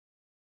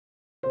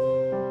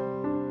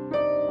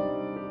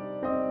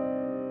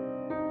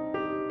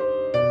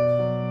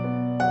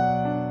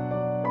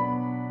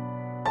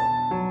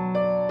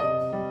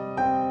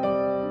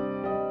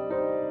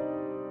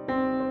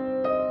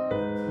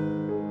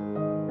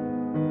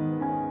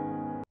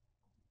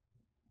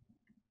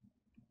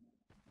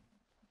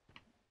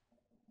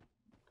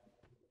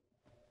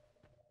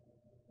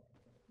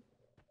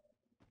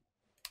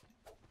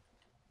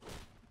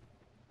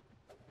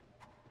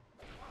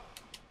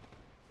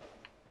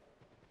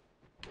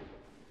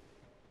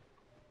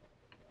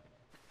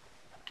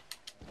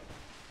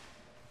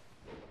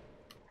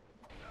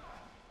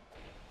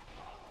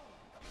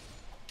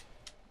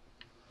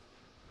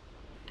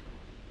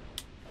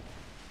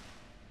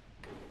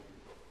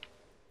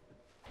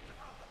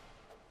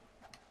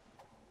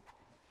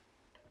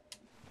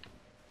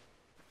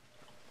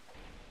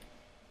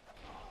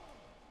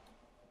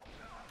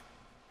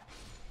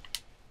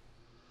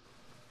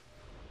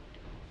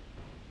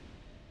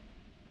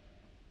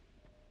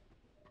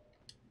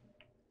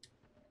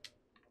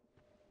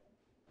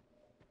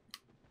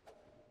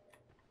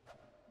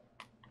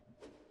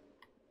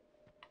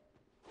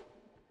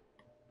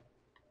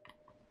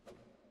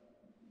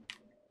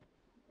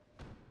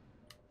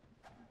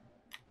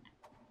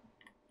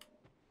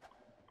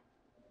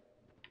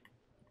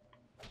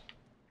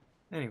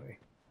Anyway.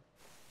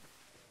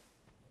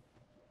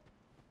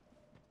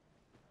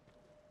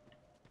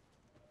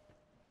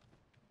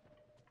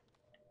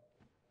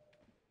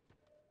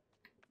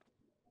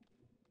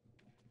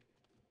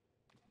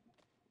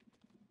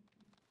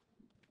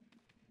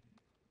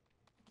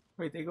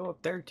 Wait, they go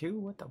up there too?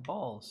 What the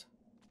balls?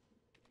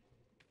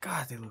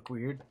 God, they look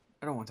weird.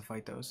 I don't want to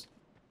fight those.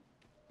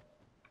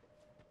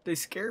 They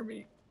scare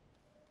me.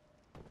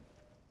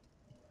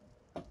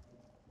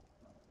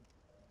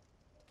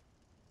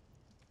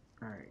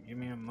 Alright, give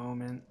me a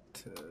moment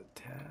to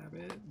tab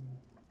it.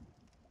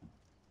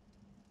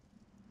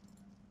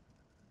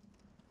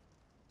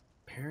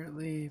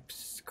 Apparently,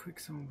 quick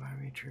someone buy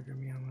me, trigger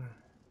me, I'm gonna...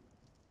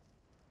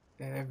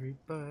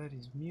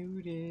 Everybody's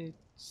muted.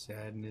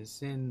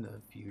 Sadness in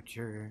the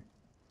future.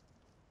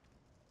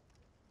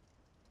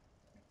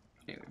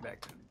 Anyway,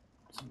 back to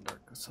some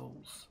Dark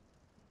Souls.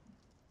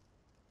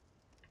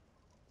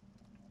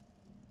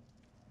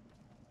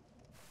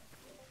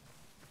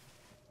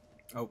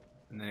 Oh,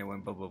 and then it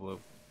went blah blah blah.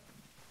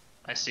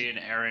 I see an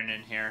Aaron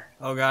in here.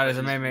 Oh god, it's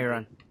a Mei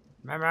run.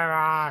 Mei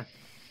run!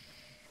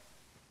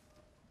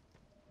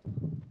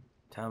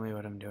 Tell me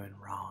what I'm doing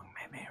wrong,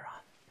 Mei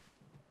run.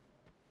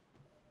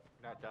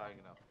 Not dying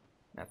enough.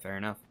 Not fair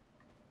enough.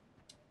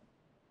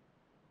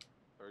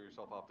 Throw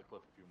yourself off the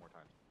cliff a few more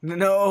times.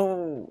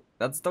 No!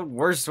 That's the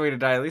worst way to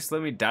die. At least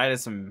let me die to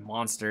some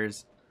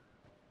monsters.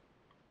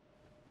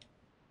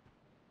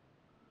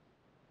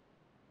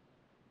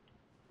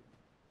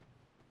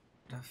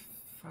 The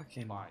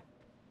fucking... Fine.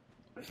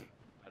 Had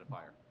a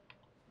fire.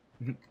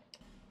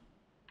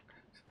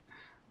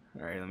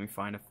 Alright, let me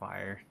find a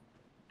fire.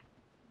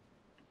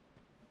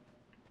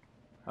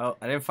 Oh,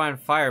 I didn't find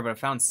fire, but I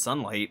found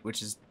sunlight,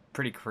 which is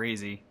pretty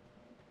crazy.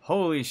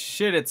 Holy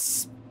shit,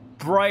 it's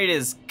bright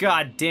as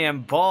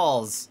goddamn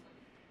balls.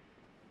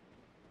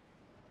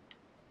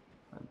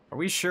 Are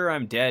we sure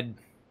I'm dead?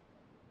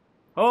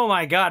 Oh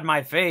my god,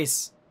 my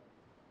face.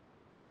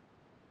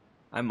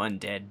 I'm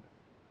undead.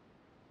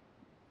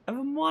 I have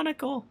a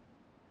monocle.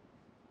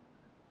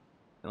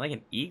 And like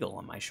an eagle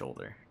on my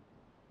shoulder.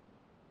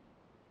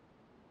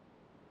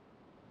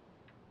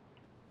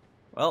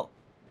 Well,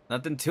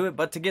 nothing to it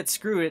but to get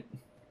screw it.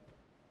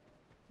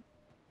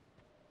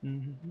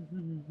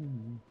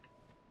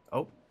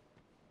 Oh.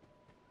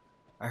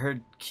 I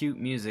heard cute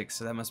music,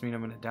 so that must mean I'm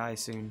gonna die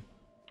soon.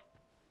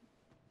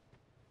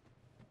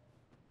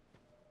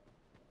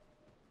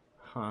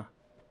 Huh.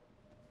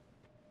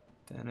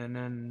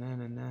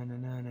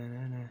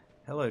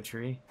 Hello,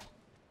 tree.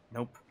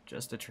 Nope,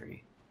 just a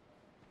tree.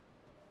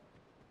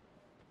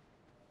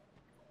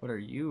 What are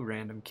you,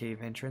 random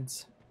cave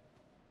entrance?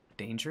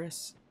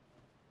 Dangerous?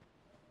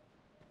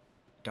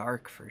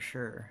 Dark for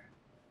sure.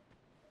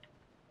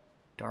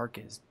 Dark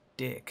as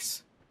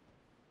dicks.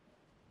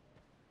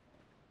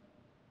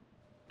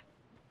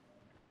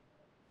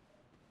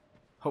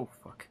 Oh,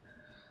 fuck.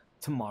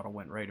 Tomato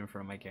went right in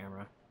front of my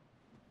camera.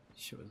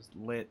 She was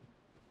lit.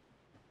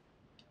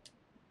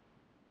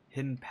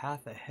 Hidden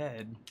path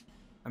ahead.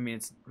 I mean,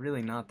 it's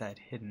really not that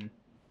hidden.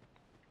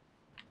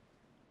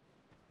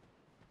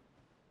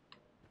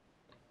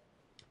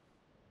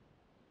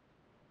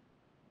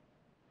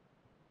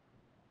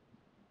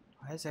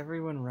 Why is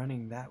everyone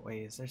running that way?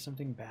 Is there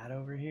something bad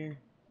over here?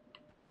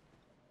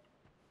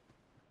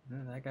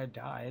 No, that guy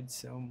died,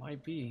 so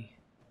might be.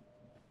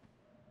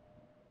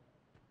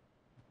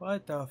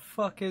 What the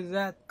fuck is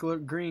that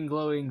green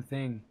glowing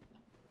thing?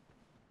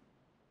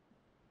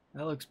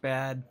 That looks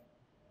bad.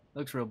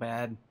 Looks real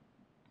bad.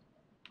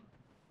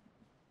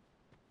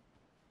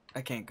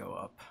 I can't go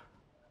up.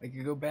 I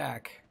could go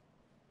back.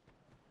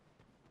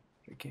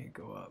 I can't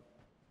go up.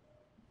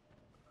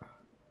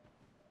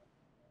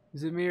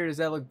 Is it me or does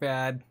that look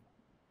bad?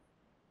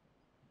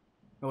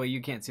 Oh wait,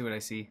 you can't see what I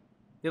see.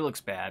 It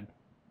looks bad.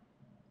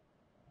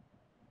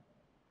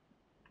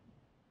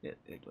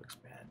 It looks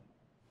bad.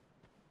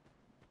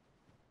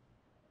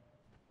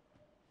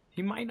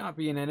 He might not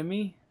be an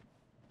enemy.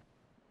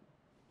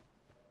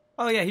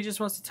 Oh yeah, he just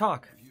wants to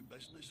talk. Have you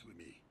business with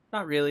me?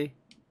 Not really.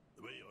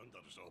 The way under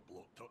is all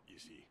blocked up, you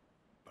see,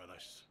 by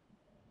this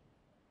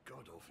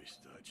god-awful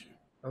statue.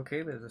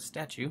 Okay, there's a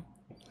statue.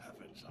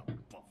 Heavens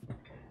above.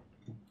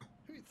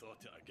 Who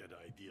thought it a good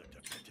idea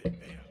to put it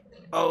there?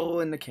 Oh,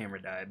 and the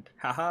camera died.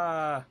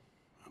 Haha.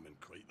 I'm in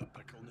quite the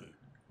pickle now.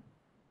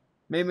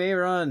 May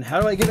run. How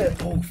do I get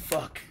it? Oh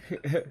fuck.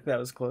 That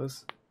was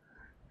close.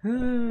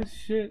 Oh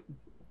shit.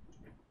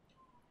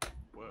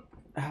 What?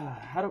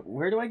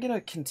 Where do I get a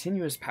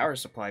continuous power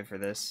supply for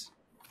this?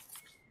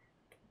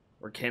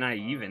 Or can I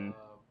even?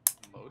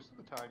 Most of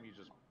the time you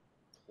just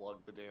plug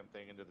the damn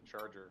thing into the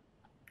charger.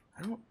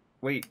 I don't.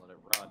 Wait. Let it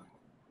run.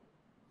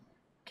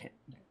 Can't.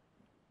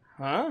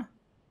 Huh?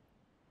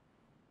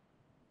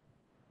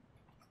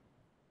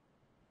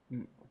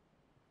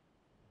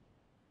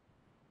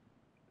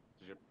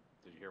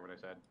 Did you hear what I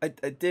said?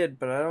 I did,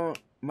 but I don't.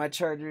 My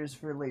charger is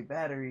for late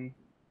battery.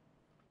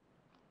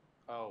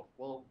 Oh,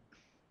 well,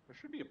 there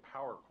should be a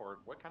power cord.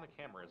 What kind of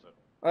camera is it?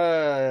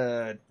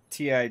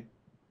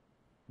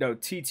 No,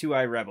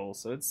 T2i Rebel,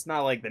 so it's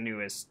not like the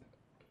newest.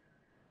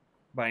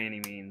 by any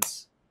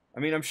means. I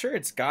mean, I'm sure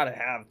it's got to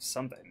have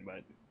something,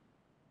 but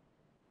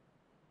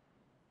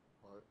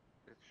Well,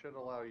 it should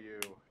allow you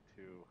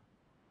to.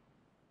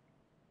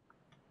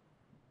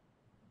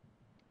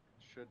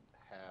 Should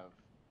have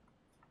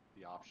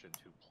the option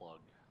to plug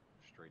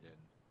straight in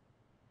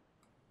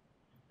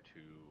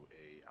to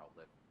a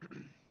outlet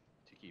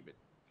to keep it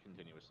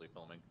continuously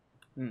filming.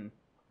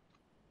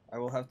 I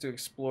will have to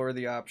explore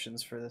the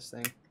options for this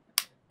thing.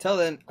 Till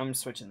then, I'm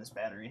switching this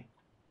battery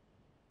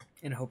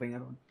and hoping I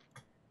don't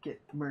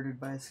get murdered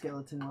by a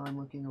skeleton while I'm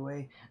looking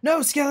away.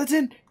 No,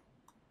 skeleton!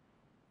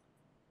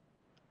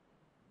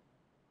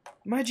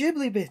 My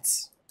Ghibli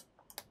bits!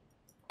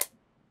 Are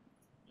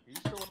you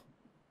still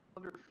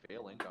under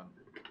failing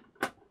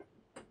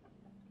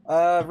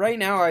on? Right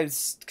now I've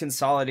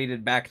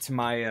consolidated back to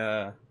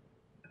my,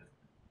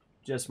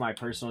 just my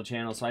personal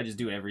channel, so I just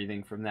do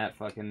everything from that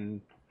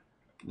fucking,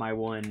 my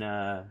one,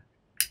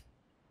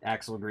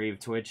 Axel Grave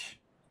Twitch.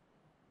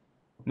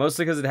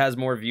 Mostly because it has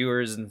more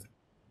viewers and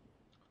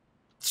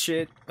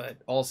shit, but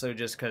also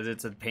just because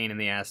it's a pain in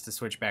the ass to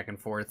switch back and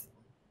forth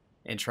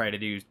and try to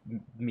do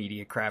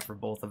media crap for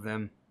both of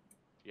them.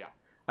 Yeah.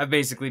 I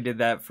basically did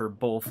that for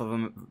both of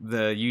them,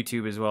 the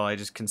YouTube as well. I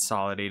just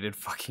consolidated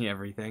fucking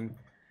everything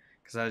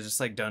because I was just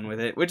like done with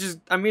it, which is,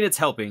 I mean, it's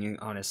helping,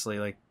 honestly.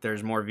 Like,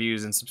 there's more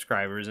views and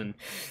subscribers, and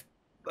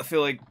I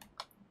feel like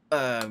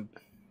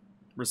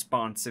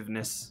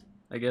responsiveness,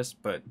 I guess,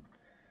 but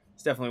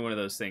it's definitely one of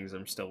those things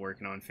I'm still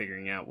working on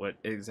figuring out what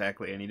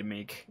exactly I need to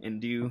make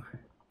and do.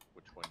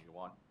 Which one you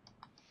want?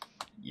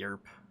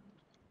 Yerp.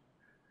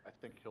 I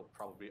think he'll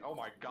probably. Oh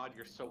my God,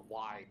 you're so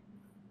wide.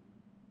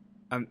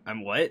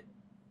 I'm what?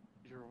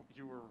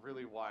 You were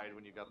really wide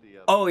when you got the.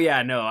 Oh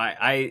yeah, no,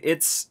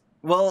 it's,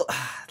 well,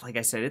 like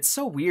I said, it's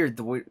so weird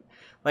the way,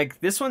 like,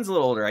 this one's a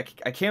little older. I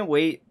can't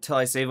wait till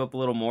I save up a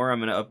little more.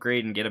 I'm gonna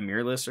upgrade and get a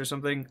mirrorless or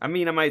something. I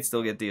mean, I might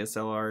still get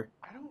DSLR.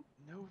 I don't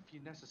know if you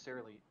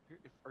necessarily.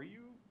 Are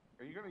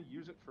you gonna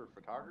use it for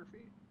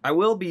photography? I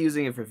will be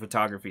using it for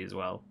photography as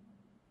well.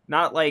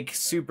 Not like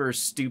super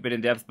stupid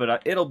in depth,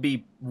 but it'll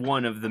be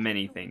one of the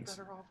many things.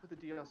 Better off with a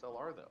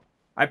DSLR though.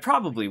 I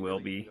probably will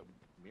be.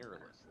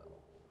 Mirrorless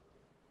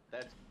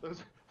though.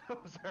 Those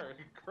are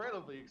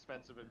incredibly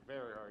expensive and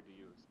very hard to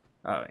use.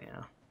 Oh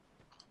yeah.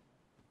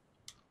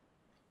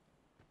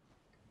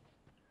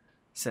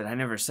 Said I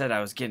never said I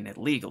was getting it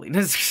legally.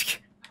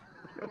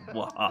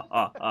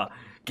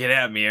 Get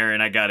at me,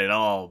 Aaron. I got it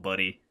all,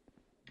 buddy.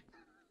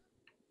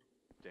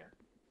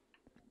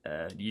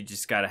 You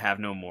just gotta have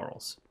no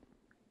morals.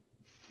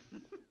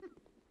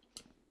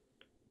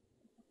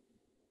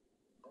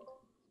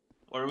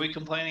 What are we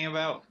complaining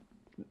about?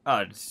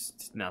 Oh,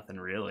 just nothing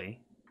really.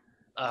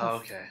 Oh,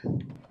 okay.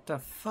 What the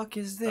fuck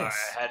is this?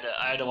 Alright,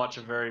 I had to watch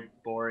a very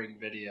boring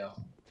video.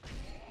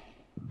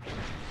 I'm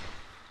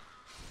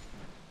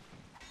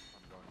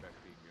going back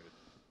to being muted.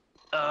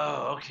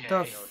 Oh, okay.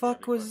 The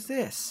fuck was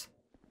this?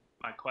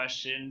 My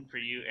question for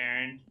you,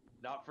 Aaron,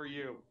 Not for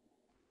you.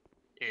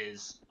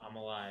 is I'm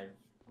alive.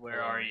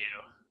 where are you?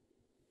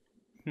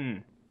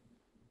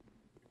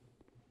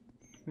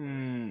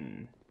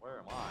 Where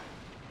am I?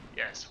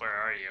 Yes, where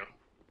are you?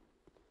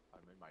 I'm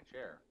in my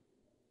chair.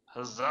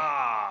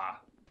 Huzzah!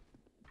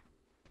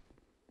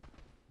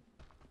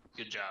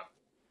 Good job.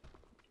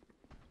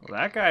 Well,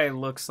 that guy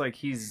looks like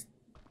he's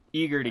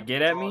eager to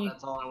get at me.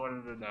 That's all I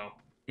wanted to know.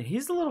 And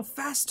he's a little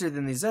faster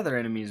than these other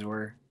enemies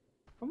were.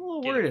 I'm a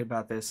little Get worried him.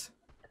 about this.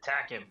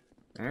 Attack him.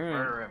 Alright.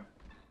 Murder him.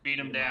 Beat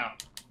him down.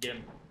 Get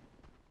him.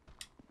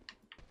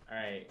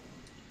 Alright.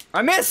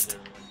 I missed!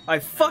 I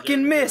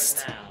fucking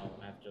missed! Now,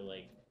 after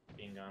like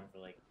being gone for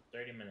like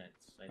 30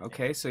 minutes. I think.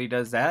 Okay, so he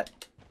does that.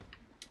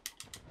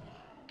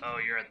 Oh,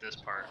 you're at this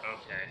part.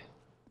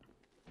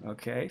 Okay.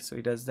 Okay, so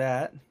he does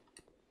that.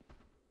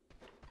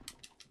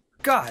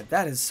 God,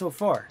 that is so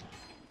far.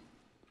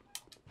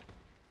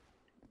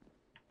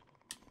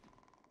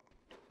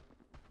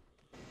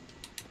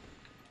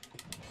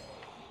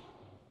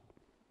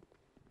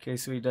 Okay,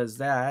 so he does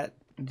that.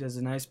 He does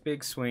a nice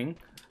big swing.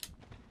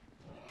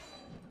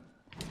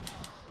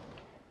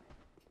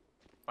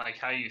 Like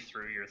how you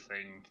threw your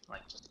thing,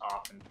 like, just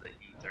off into the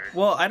ether.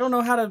 Well, I don't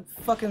know how to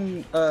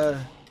fucking,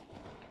 I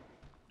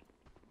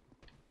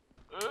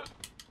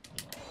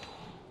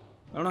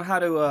don't know how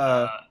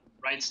to,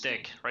 Right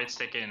stick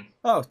in.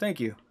 Oh, thank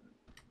you.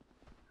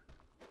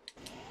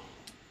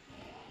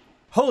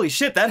 Holy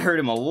shit, that hurt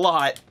him a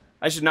lot.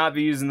 I should not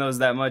be using those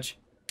that much.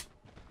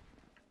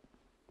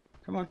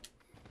 Come on.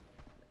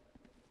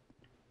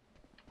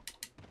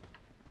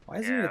 Why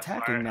isn't he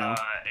attacking now?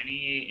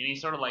 Any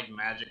sort of like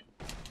magic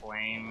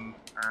flame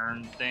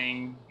urn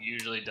thing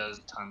usually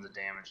does tons of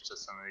damage to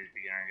some of these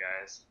beginner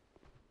guys.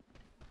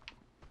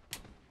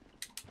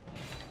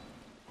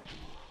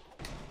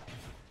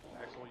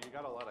 Axel, you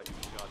got a lot of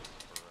guts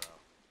for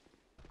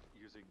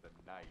using the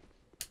knife.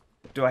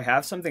 Do I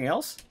have something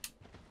else?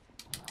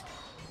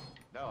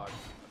 No, I'm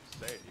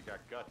saying you got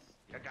guts.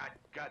 You got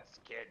guts,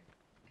 kid.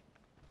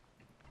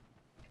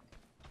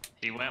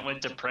 He went with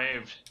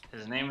Depraved.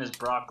 His name is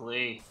Brock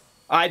Lee.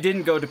 I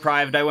didn't go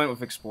deprived, I went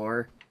with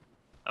Explorer.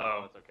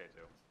 Oh, That's okay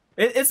too.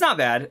 It's not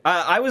bad.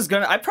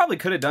 I probably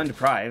could have done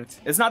Deprived.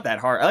 It's not that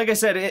hard. Like I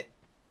said,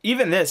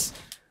 even this.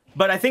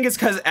 But I think it's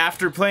because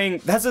after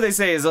playing, that's what they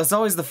say, is it's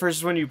always the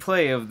first one you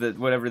play of the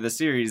whatever the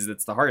series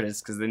that's the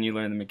hardest, because then you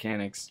learn the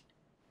mechanics.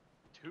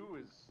 2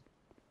 is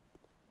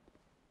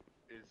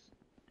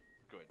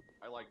good.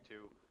 I like 2.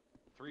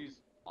 3's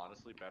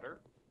honestly better,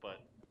 but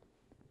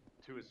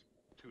 2 is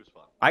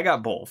fun. I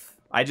got both.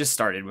 I just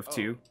started with Oh.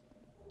 2.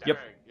 Dang, Yep.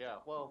 yeah,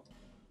 well,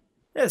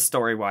 Yeah,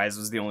 story-wise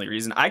was the only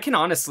reason. I can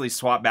honestly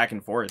swap back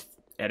and forth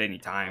at any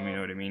time, you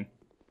know what I mean?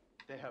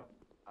 they have.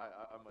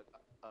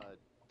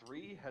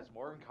 3 has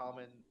more in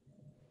common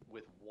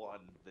with 1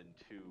 than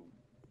 2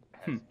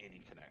 has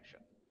any connection.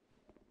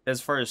 As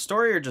far as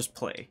story or just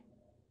play?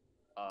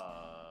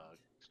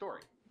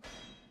 Story.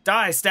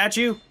 Die,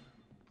 statue!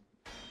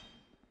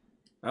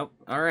 Oh,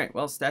 alright.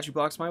 Well, statue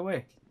blocks my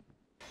way.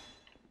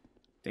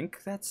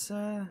 Think that's,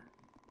 Is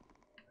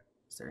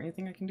there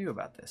anything I can do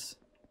about this?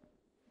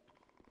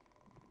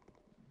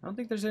 I don't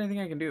think there's anything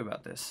I can do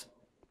about this.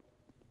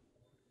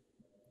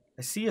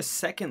 I see a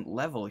second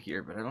level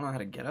here, but I don't know how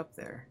to get up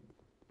there.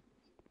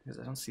 Because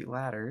I don't see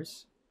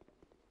ladders.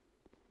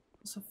 I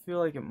also feel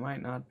like it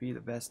might not be the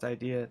best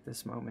idea at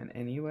this moment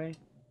anyway.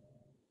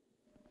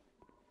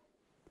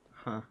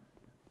 Huh.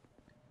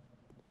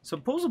 So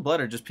pools of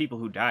blood are just people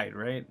who died,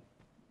 right?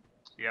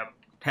 Yep.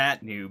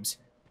 Hat noobs.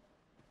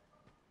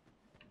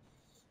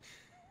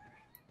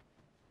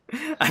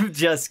 I'm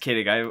just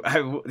kidding.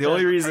 The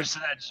only reason.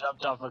 Person that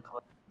jumped off a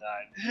cliff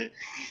and died.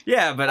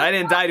 Yeah, but I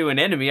didn't die to an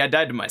enemy. I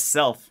died to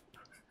myself.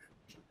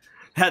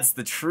 That's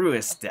the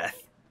truest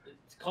death.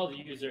 It's called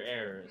user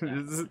error.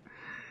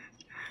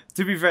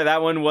 To be fair,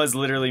 that one was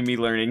literally me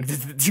learning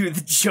to do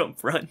the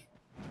jump run.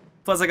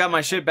 Plus, I got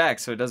my shit back,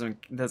 so it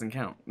doesn't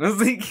count. I was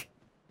like,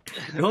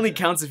 it only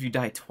counts if you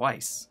die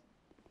twice.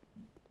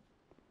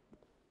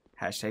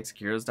 Hashtag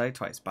Sekiro's died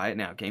twice. Buy it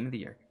now. Game of the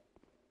year.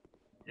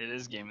 It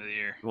is game of the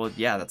year. Well,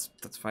 yeah, that's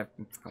why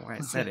I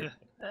said it.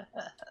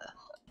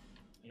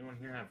 Anyone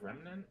here have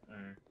Remnant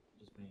or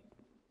just me?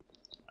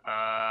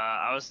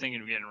 I was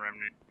thinking of getting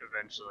Remnant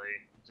eventually.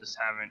 Just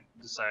haven't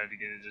decided to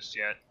get it just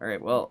yet. All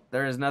right. Well,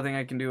 there is nothing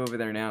I can do over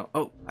there now.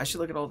 Oh, I should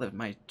look at all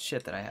my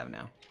shit that I have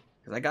now,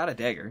 because I got a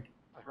dagger.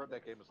 I heard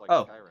that game is like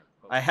Oh, Skyrim.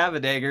 I have a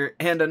dagger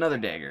and another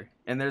dagger,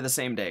 and they're the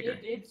same dagger.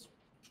 It's.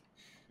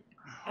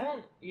 I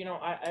don't.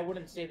 I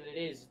wouldn't say that it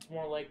is. It's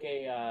more like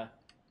a.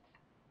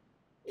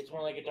 It's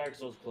more like a Dark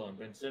Souls clone,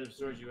 but instead of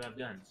swords, you have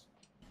guns.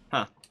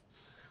 Huh.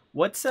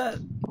 What's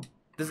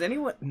Does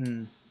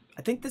anyone?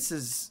 I think this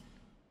is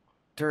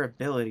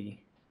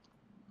durability,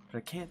 but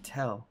I can't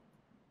tell.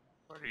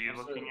 What are you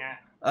looking at?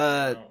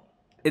 No.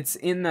 It's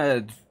in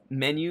the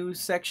menu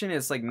section.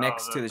 It's like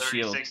next to the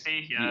shield.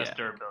 3060? Yeah, Yeah. that's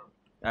durability.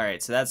 All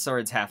right, so that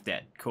sword's half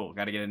dead. Cool.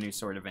 Got to get a new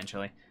sword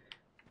eventually.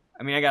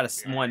 I mean, I got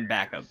one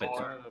backup, but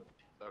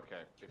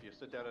Okay, if you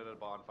sit down at a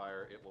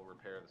bonfire, it will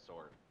repair the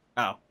sword.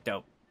 oh,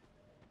 dope.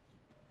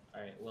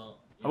 All right. Well.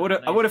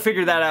 I would've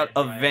figured that out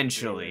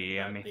eventually,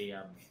 I mean. The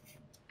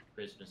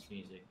Christmas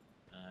music.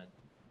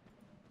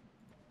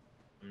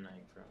 I'm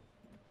Nitro.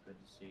 Good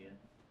to see you.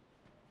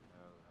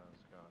 How's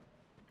it going?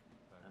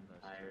 I'm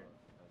nice tired.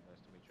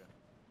 Nice to meet you.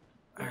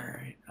 All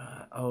right.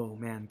 Oh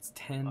man, it's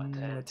 10. What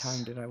Buttheads.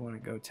 time did I want to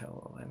go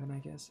till 11? I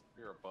guess.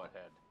 You're a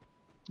butthead.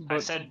 I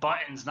But said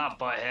buttons, not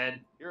butthead.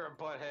 You're a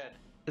butthead.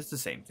 it's the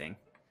same thing.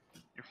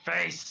 Your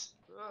face.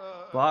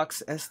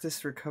 Blocks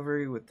Estus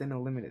recovery within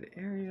a limited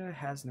area,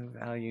 has no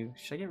value.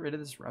 Should I get rid of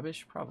this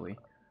rubbish? Probably.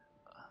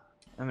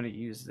 I'm gonna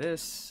use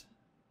this.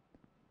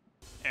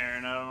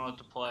 Aaron, I don't know what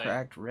to play.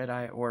 Cracked red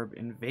eye orb.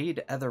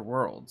 Invade other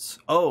worlds.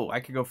 Oh, I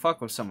could go fuck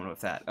with someone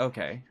with that.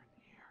 Okay.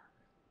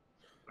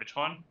 Which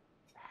one?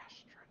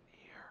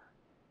 Astroneer.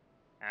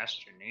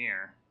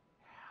 Astroneer.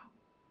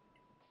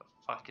 The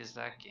fuck is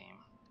that game?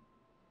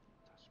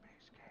 It's a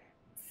space game.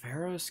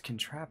 Pharaoh's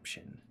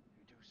contraption.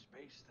 You do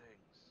space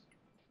things.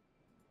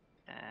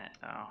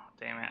 Oh,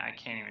 damn it, I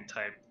can't even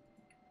type.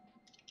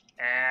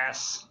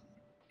 Astroneer.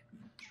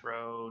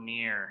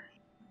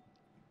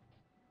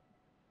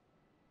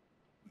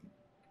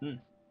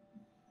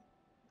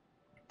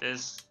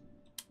 This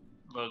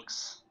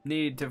looks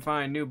Need to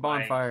find new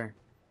bonfire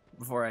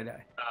before I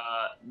die.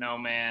 No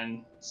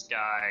Man's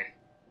Sky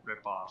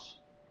ripoff.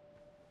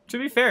 To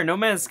be fair, No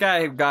Man's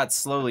Sky got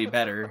slowly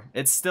better.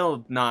 It's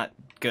still not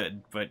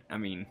good, but I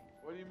mean,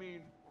 What do you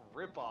mean,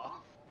 rip off?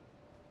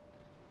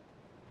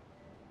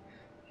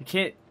 you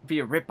can't be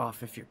a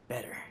ripoff if you're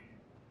better.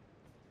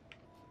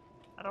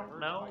 I don't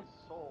know. My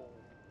soul.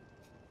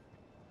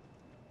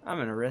 I'm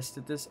gonna rest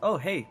at this. Oh,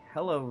 hey,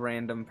 hello,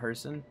 random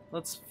person.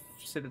 Let's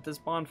sit at this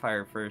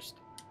bonfire first.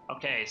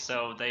 Okay,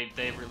 so they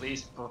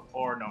released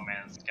before No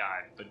Man's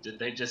Sky, but did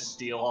they just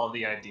steal all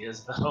the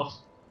ideas though?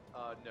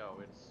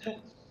 No,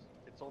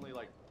 it's only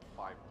like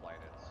 5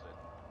 planets, and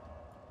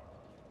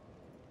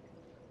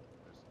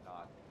there's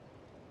not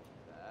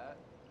that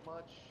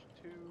much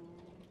to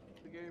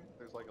the game.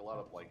 There's like a lot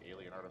of like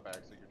alien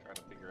artifacts that you're trying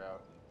to figure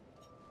out.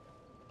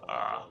 And all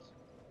that jazz.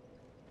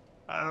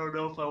 I don't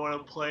know if I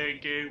want to play a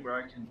game where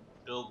I can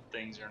build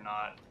things or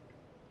not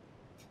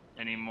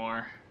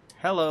anymore.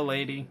 Hello,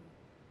 lady.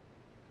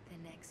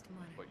 The next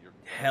monarch. But you're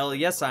Hell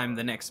yes, I'm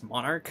the next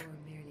monarch.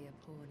 Or merely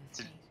a pawn of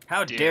fate.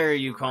 How Dude, dare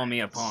you call me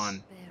a right.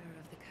 pawn? Bearer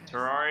of the curse.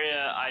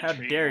 Terraria, I How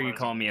treat dare more you as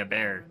call me a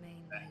bear? Remain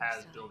that by your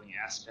has side building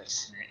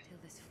aspects in it. till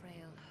this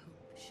frail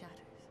hope shatters.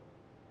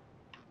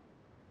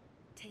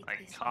 Take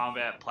Like this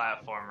combat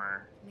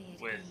platformer way. May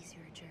it with ease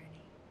your journey.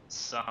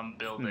 some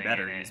building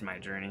Better in use it. my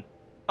journey.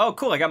 Oh,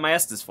 cool, I got my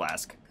Estus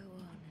flask. Go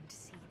on and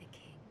see the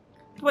king.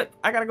 What?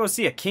 I gotta go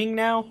see a king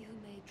now? He who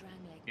made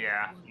Drangleic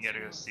Yeah, what you gotta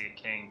go once see was.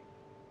 a king.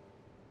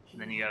 He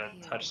And then you who gotta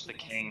peered touch at the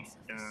king, essence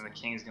of and then the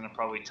soul. king's gonna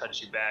probably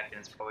touch you back, and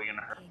it's probably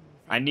gonna hurt. King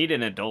I need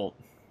an adult.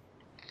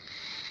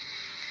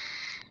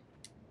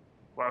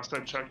 Last I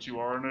checked, you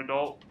are an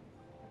adult.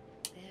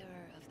 Bearer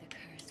of the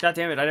curse. God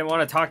damn it, I didn't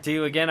want to talk to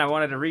you again. I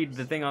wanted to read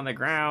the thing on the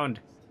ground.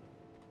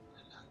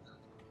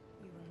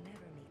 You will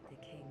never meet the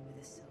king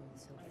with a soul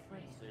so My frail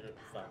friends did and it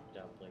powerful. fucked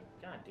up.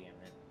 Like, god damn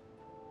it.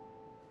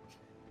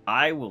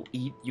 I will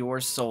eat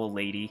your soul,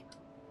 lady.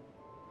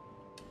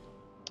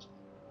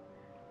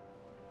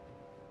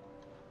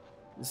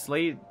 This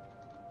lady...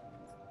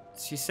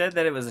 She said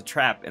that it was a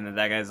trap and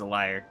that guy's a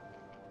liar.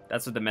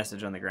 That's what the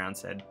message on the ground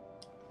said.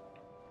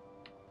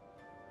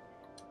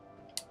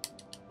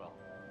 Well,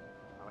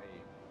 I'm gonna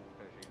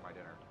finish eating my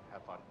dinner.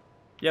 Have fun.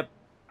 Yep.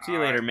 See you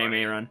All later, right, May buddy.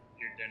 May Run.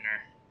 Your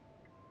dinner.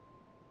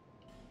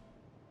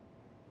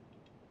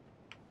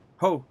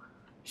 Oh!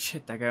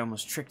 Shit, that guy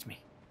almost tricked me.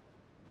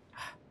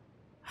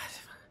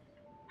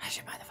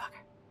 Shit,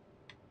 motherfucker.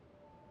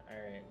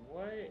 Alright,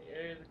 what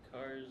are the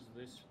cars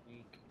this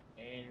week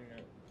in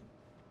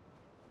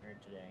or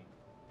today?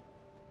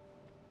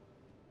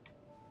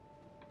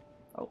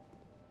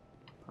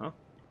 Your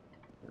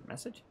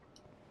message?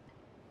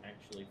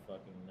 Actually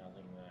fucking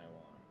nothing that I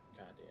want.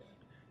 God damn it.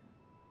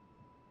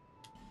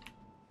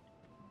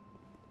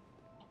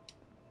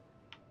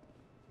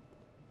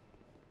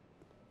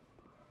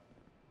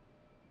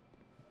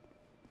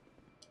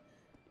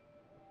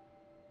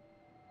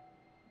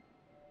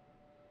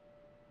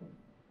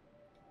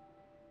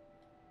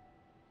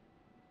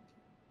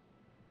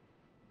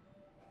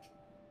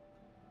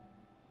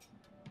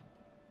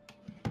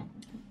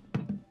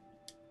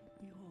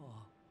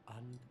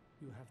 And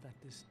you have that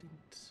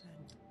distinct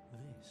scent.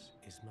 This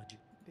is magic.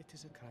 It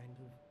is a kind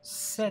of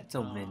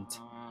Settlement.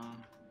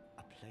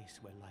 a place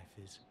where life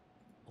is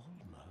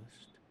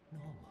almost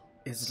normal.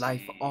 Is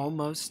life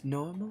almost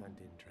normal? And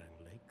in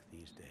Drangleic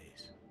these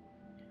days,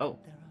 Oh.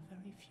 there are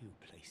very few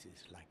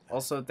places like that.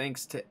 Also,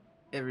 thanks to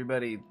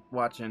everybody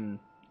watching.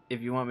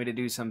 If you want me to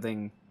do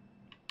something,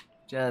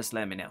 just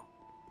let me know.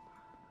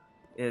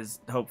 Is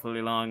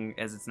hopefully long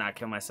as it's not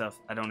kill myself.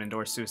 I don't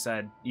endorse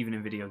suicide, even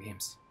in video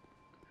games.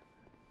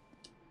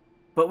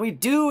 But we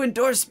do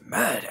endorse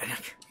murder.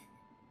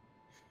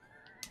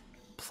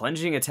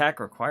 Plunging attack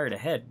required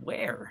ahead.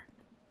 Where?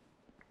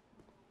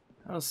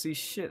 I don't see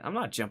shit. I'm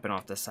not jumping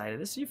off the side of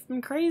this. You've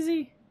been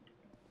crazy?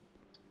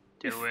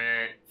 Do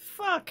it.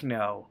 Fuck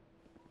no.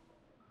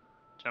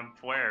 Jump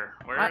where?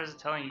 Where is it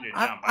telling you to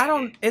jump? I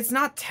don't. It's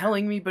not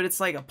telling me, but it's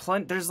like a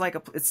plunge. There's like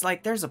a. It's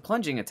like there's a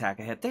plunging attack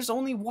ahead. There's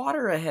only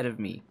water ahead of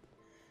me.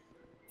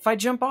 If I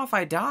jump off,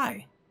 I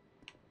die.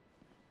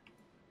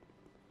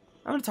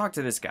 I'm gonna talk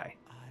to this guy.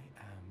 I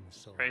am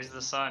sorry. Praise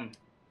the sun.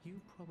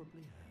 You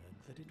probably heard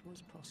that it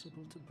was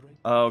possible to break.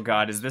 Oh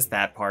God, is this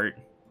that part?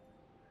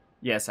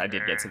 Yes, I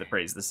did get to the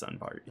praise the sun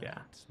part. Yeah.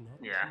 That's not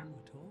Yeah. true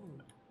at all.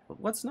 But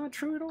what's not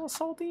true at all,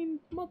 Saltine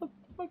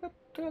motherfucker?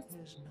 There's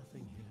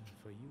nothing here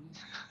for you,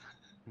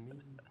 me,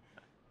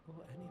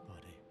 or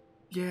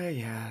anybody.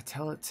 Yeah.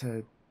 Tell it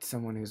to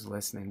someone who's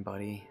listening,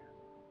 buddy.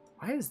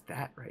 Why is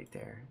that right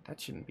there? That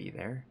shouldn't be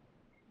there.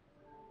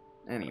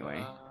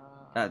 Anyway,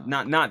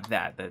 not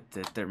that.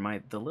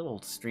 The little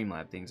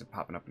Streamlab things are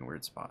popping up in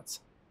weird spots.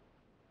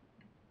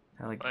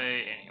 I like.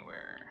 Play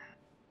anywhere.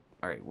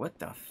 All right, what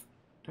the?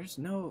 There's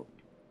no.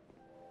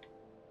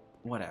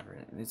 Whatever.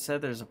 It said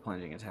there's a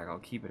plunging attack. I'll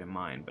keep it in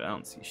mind, but I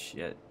don't see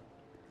shit.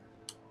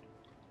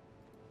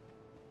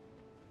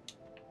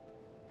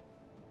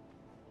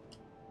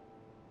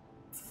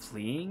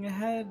 Fleeing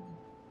ahead?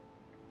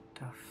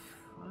 The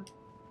fuck?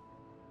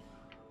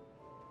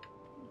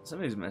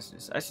 Somebody's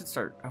messages. I should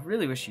start. I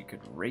really wish you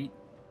could rate,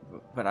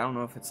 but I don't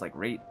know if it's like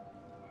rate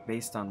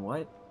based on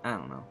what. I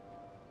don't know.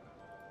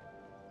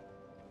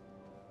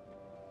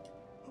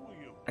 Who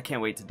are you? I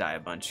can't wait to die a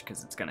bunch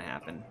because it's gonna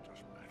happen.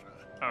 Doesn't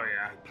matter. Oh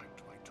yeah. I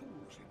packed my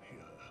tools in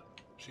here,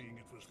 seeing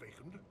it was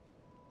vacant.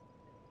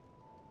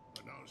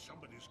 But now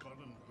somebody's gone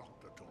and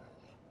locked the door.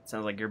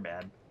 Sounds like you're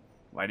bad.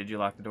 Why did you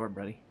lock the door,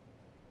 buddy?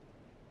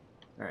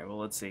 Alright, well,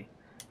 let's see.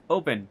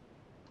 Open.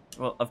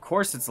 Well, of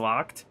course it's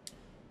locked.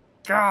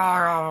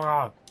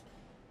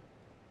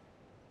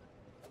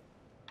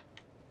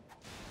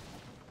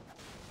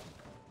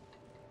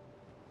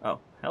 Oh,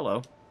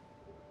 hello.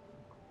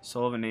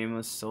 Soul of a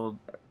nameless soldier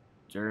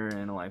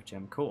and a life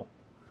gem. Cool.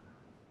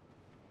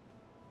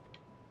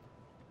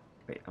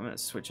 Wait, I'm gonna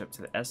switch up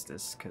to the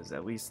Estus, because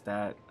at least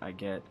that I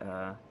get,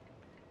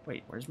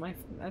 Wait, where's my...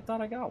 I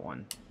thought I got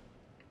one.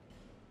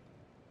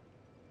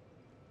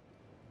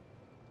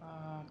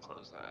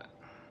 Close that.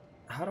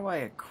 How do I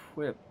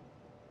equip?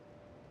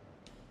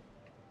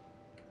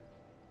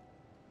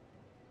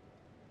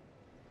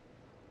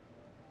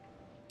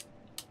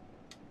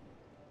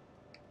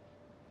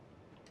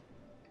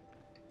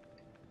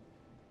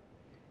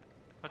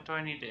 What do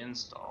I need to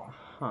install?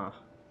 Huh.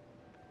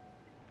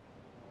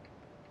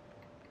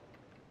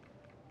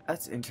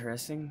 That's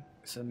interesting.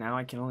 So now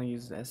I can only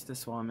use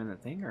Estus while I'm in the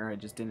thing, or I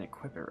just didn't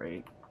equip it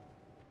right.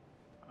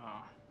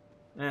 Oh.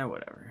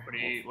 Whatever.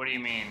 What do you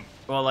mean?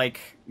 Well,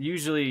 like,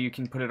 usually you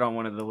can put it on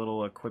one of the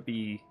little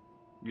equippy,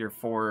 your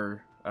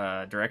 4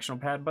 directional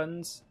pad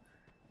buttons,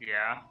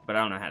 Yeah. but I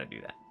don't know how to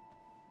do that.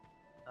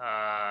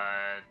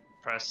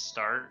 Press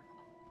start,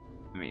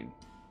 I mean,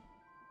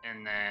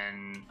 and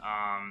then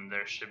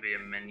there should be a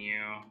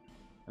menu.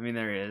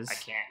 there is.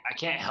 I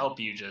can't help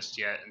you just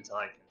yet until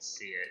I can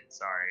see it.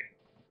 Sorry.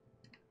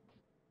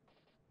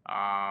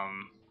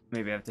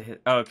 Maybe I have to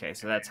hit. Oh, okay,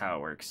 so that's how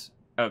it works.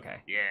 Okay,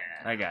 Yeah.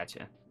 I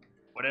gotcha.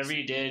 Whatever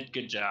you did,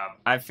 good job.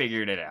 I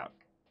figured it out,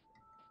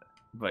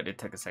 but it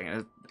took a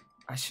second.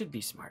 I should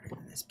be smarter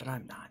than this, but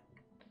I'm not.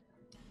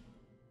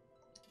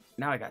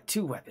 Now I got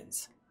 2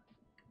 weapons.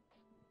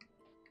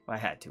 Well, I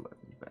had 2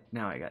 weapons, but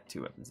now I got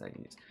 2 weapons I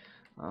can use.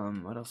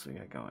 What else we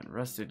got going?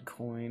 Rusted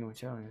coin,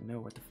 which I don't even know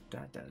what the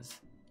that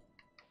does.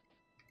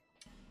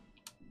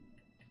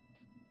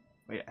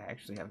 Wait, I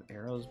actually have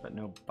arrows, but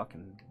no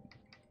fucking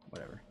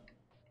whatever.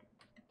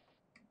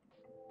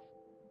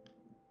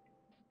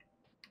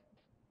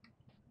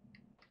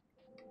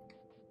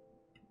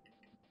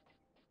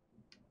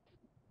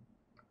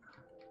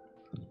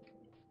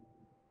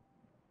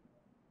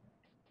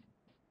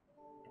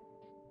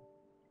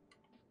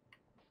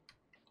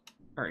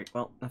 Alright,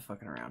 well, not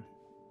fucking around.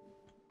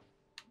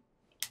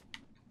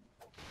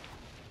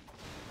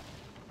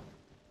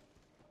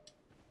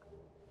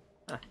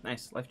 Ah,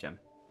 nice, life gem.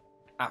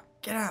 Ah,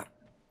 get out!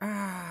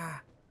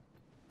 Ah!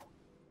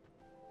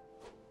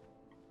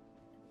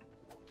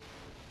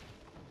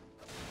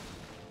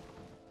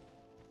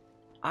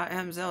 I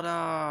am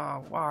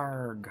Zelda!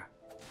 Warg!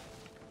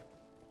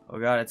 Oh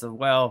god, it's a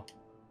well.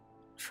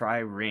 Try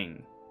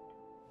ring.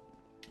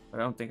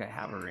 But I don't think I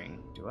have a ring,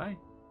 do I?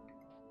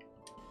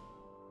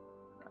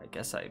 I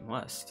guess I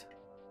must.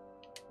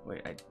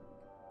 Wait, I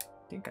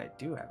think I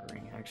do have a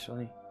ring,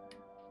 actually.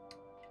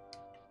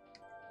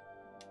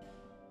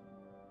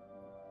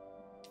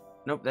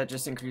 Nope, that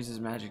just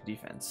increases magic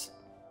defense.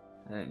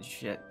 And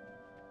shit.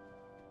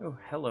 Oh,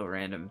 hello,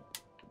 random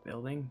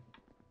building.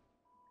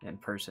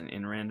 And person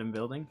in random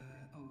building.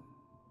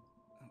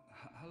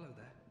 Hello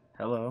there.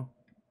 Hello.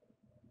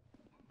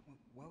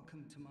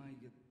 Welcome to my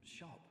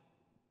shop.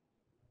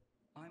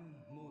 I'm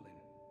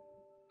Morlin,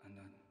 and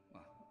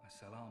well, I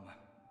sell armor.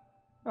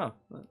 Oh,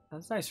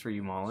 that's nice for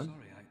you, Mullen.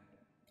 Sorry,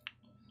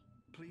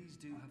 please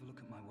do have a look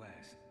at my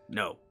wares.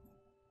 No.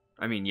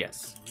 I mean,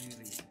 yes. I could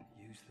really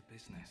use the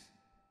business.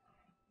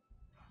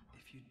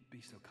 If you'd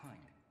be so kind.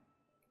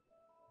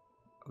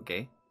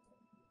 Okay.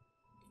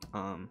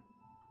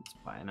 Let's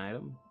buy an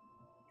item.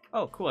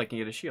 Oh, cool, I can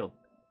get a shield.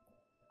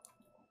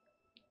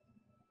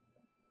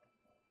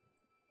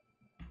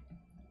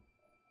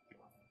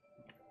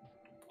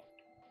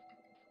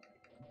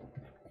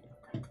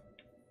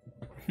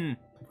 I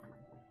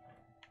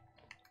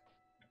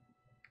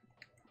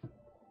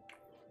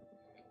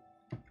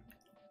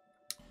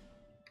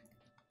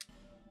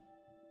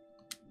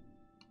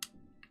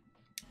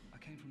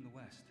came from the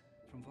west,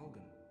 from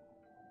Volgan.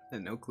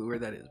 No clue where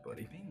that is,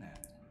 buddy. Have you been there?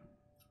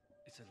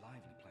 It's a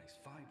lively place,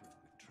 vibrant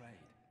with trade.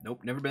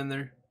 Nope, never been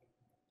there.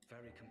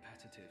 Very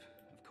competitive,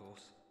 of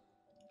course.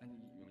 And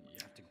you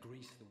have to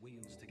grease the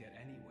wheels to get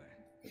anywhere.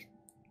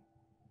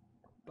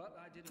 But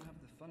I didn't have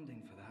the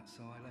funding for that,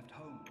 so I left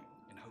home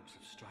in hopes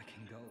of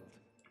striking gold.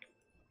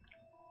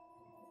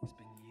 It's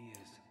been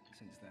years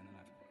since then, and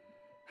I've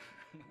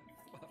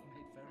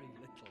made very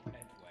little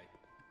headway.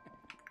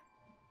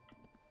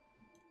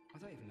 I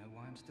don't even know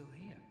why I'm still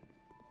here.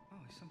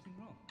 Oh, is something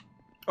wrong?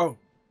 Oh,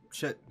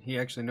 shit. He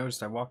actually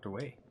noticed I walked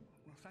away.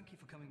 Well, thank you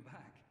for coming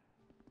back.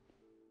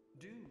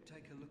 Do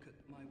take a look at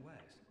my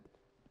wares.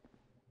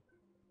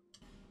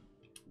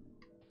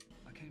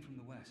 I came from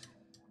the west,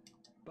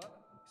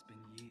 but it's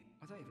been years.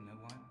 I don't even know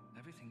why.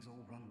 Everything's all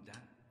run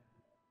down.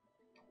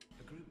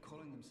 A group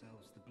calling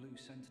themselves the Blue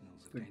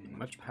Sentinels have gained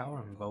Much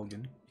power in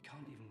Volgan. You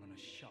can't even run a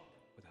shop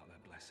without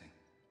their blessing.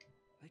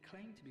 They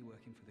claim to be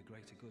working for the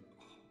greater good,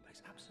 but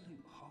it's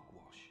absolute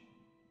hogwash.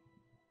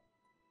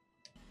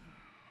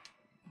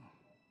 Oh,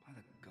 by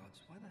the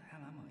gods, why the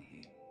hell am I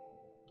here?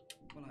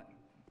 Well,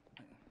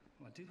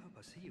 I do hope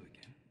I see you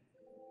again.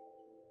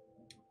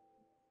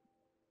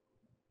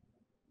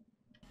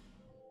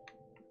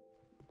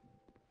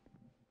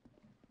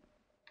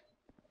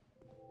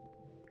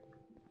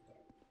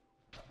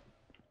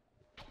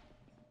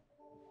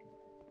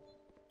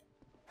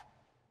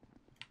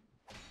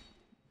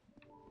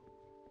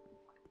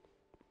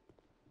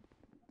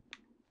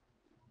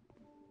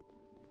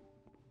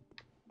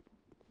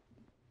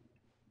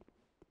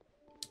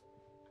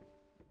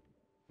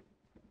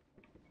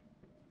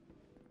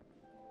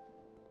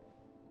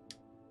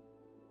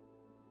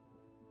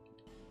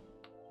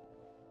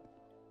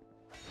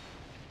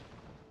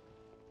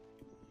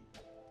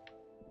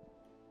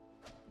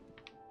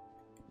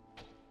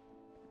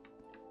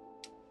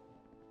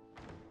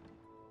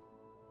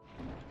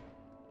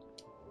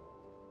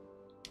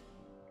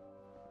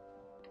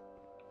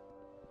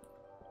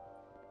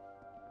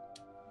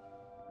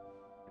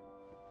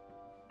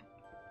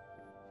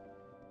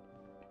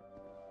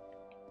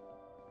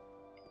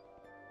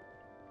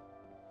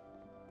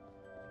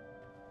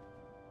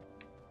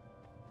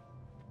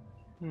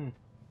 Hmm.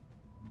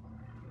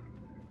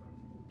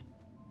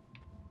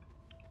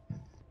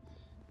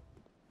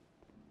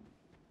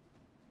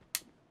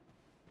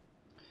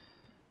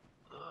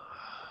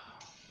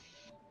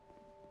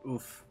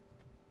 Oof.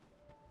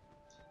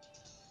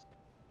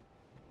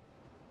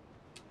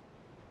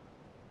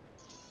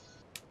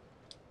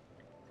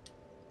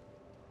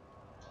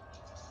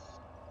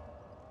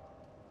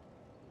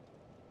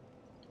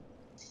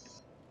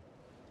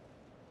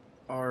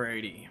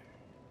 Alrighty.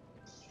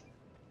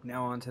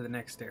 Now on to the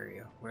next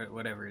area.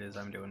 Whatever it is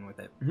I'm doing with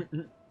it.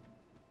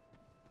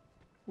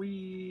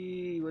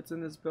 Whee! What's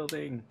in this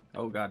building?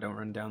 Oh god, don't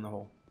run down the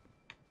hole.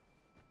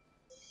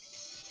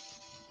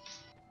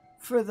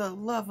 For the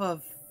love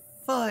of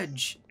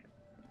fudge!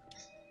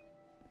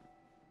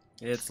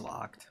 It's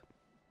locked.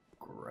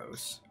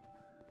 Gross.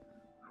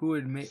 Who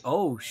would make...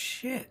 Oh,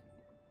 shit.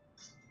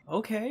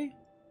 Okay.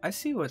 I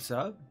see what's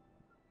up.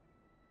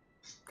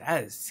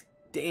 That is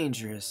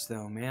dangerous,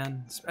 though,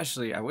 man.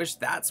 Especially, I wish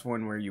that's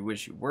one where you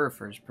wish you were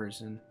first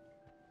person.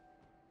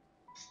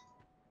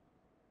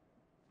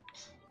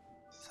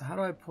 So how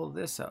do I pull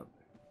this up?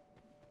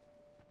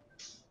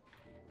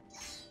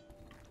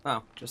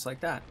 Oh, just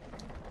like that.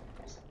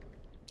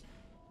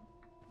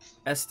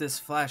 Estus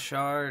Flash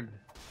Shard.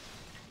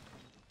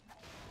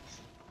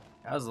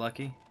 That was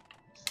lucky.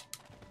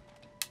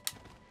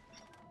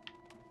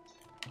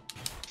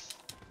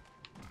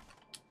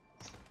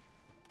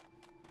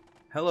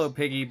 Hello,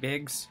 Piggy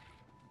Biggs.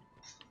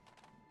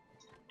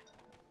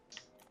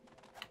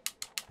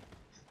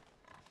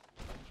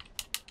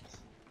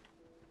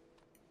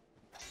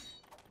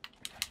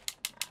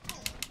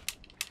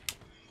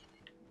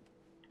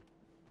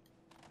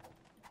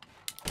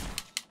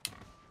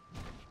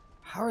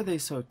 How are they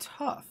so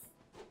tough?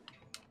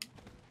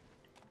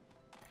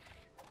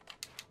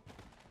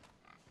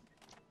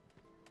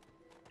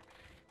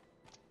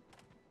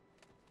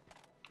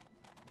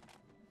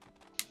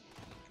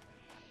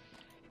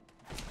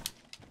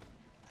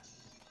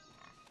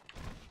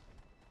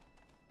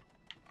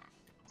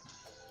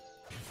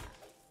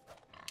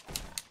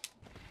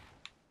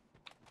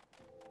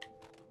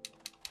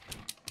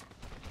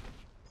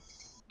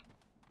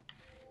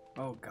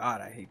 Oh god,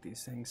 I hate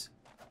these things.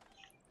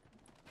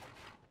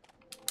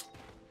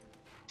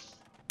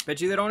 Bet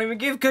you they don't even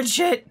give good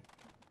shit!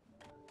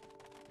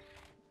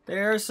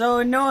 They're so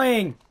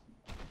annoying!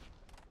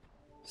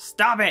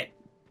 Stop it!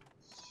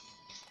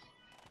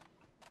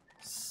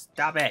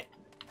 Stop it!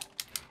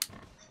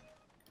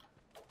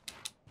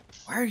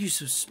 Why are you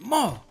so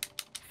small?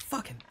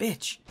 Fucking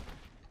bitch.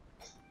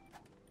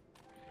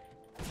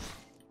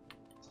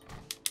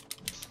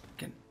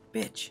 Fucking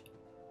bitch.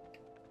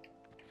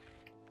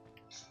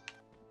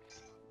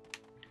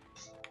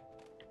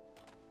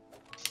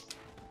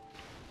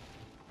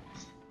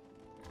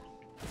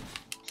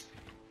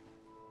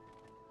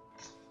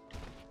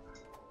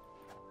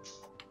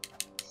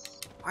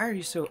 Why are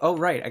you so... Oh,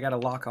 right. I gotta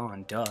lock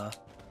on. Duh.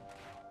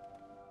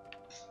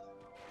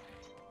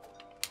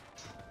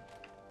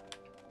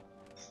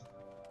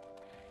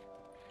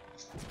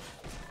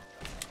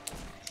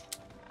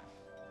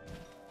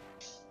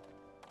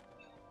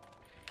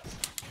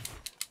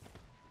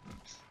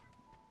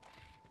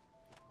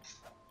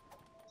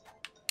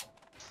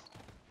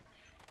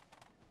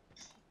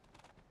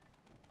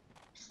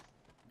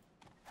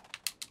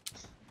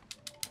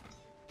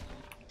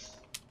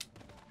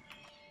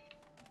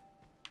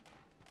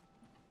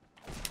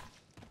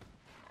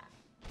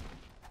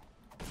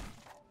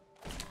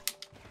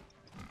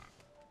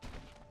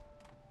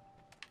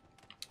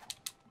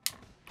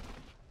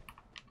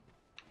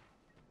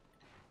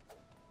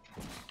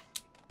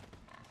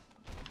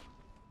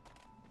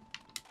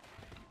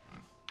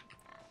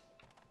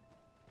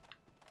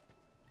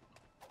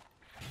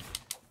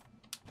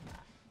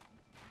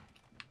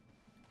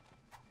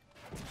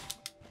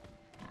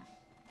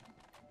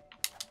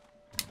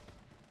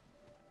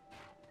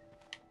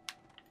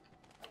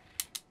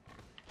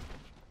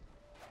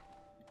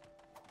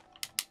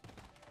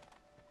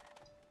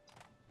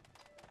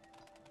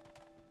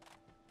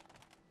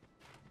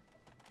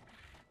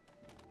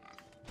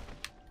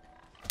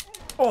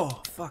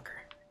 Oh, fucker.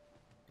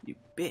 You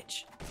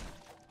bitch.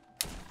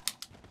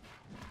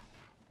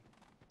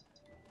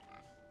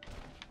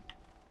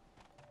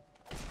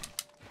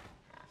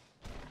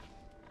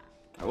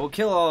 I will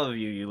kill all of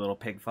you, you little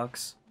pig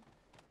fucks.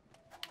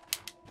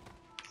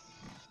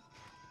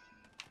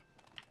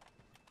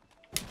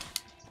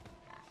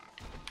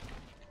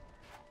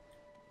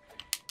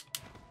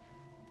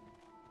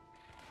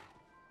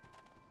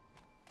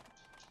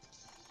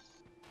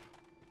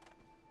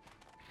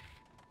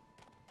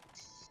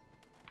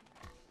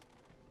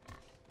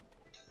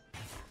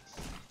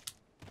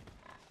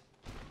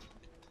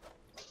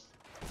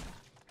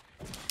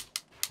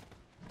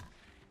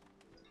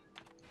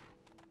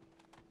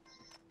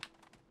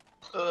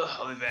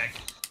 I'll be back.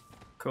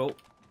 Cool.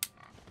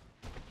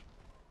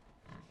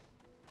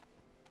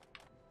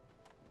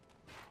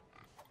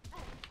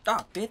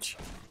 Ah, bitch.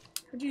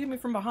 How'd you hit me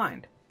from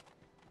behind?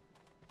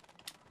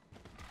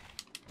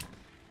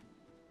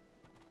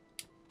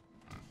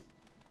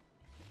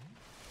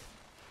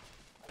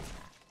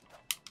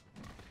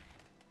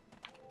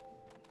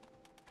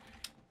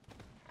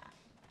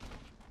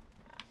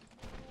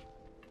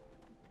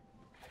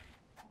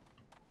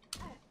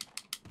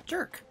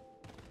 Jerk.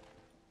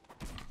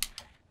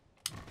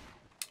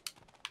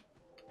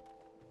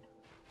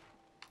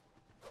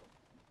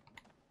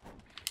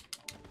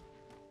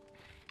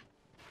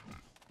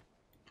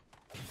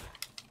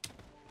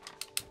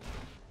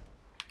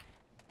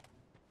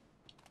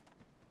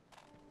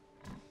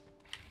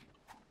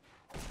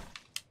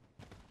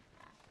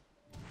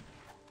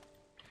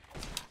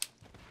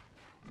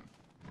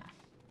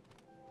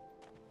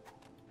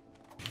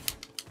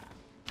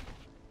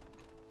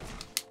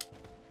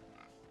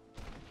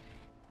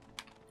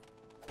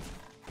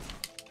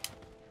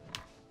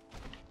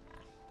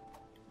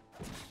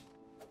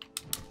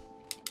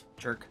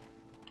 Jerk.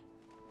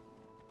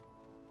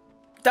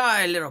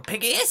 Die, little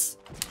piggies!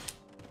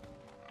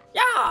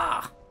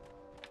 Yeah!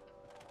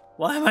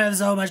 Why am I having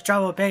so much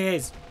trouble with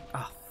piggies?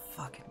 Oh,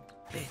 fucking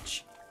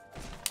bitch.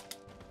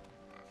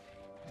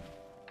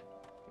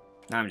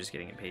 Now I'm just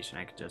getting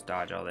impatient. I could just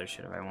dodge all their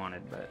shit if I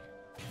wanted, but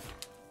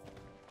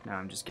now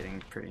I'm just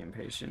getting pretty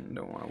impatient and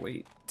don't want to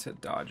wait to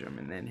dodge them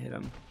and then hit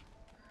them.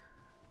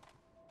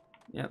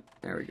 Yep,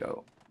 there we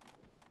go.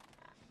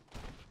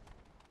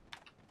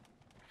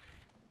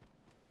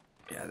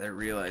 Yeah, they're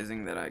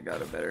realizing that I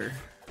got a better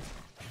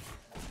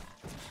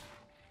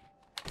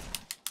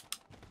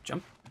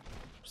jump.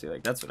 See,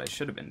 like, that's what I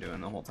should have been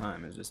doing the whole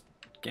time, is just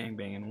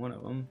gangbanging one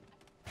of them.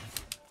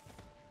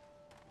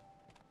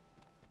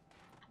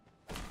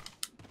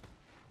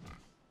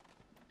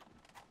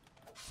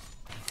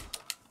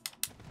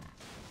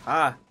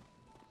 Ah!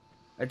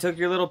 I took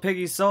your little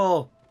piggy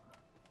soul!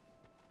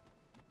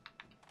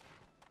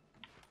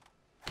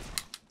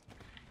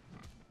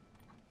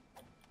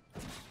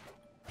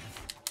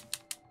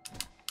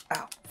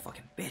 Ow,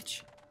 fucking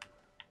bitch.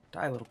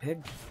 Die, little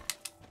pig.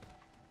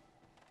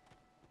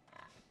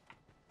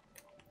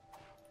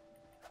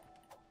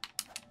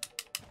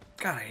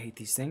 God, I hate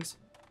these things.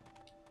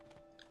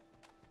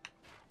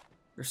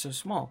 They're so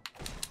small.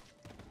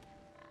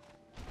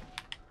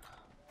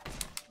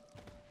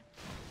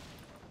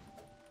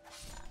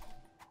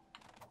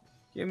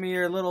 Give me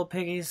your little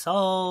piggy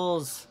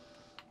souls.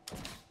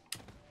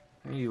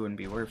 Maybe you wouldn't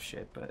be worth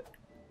shit, but...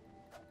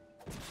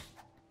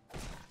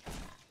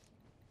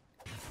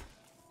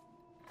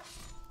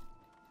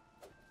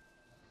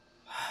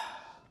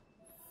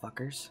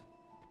 Fuckers.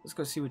 Let's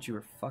go see what you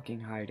were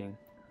fucking hiding.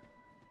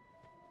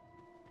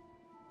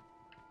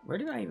 Where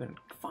did I even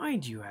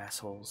find you,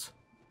 assholes?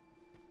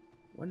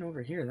 Wasn't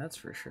over here, that's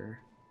for sure.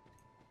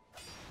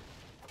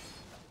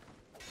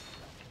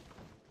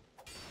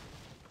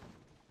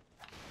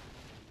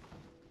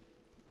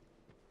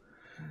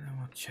 And then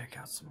we'll check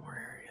out some more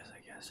areas,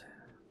 I guess.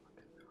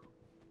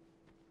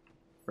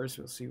 First,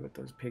 we'll see what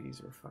those piggies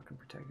are fucking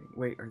protecting.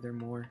 Wait, are there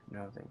more?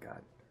 No, thank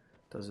God.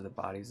 Those are the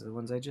bodies of the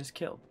ones I just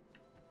killed.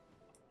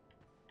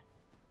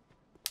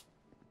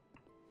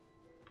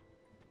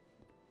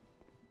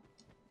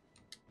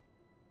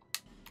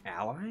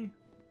 Ally?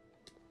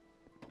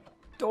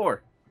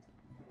 Door.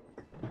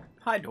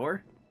 Hi,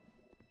 door.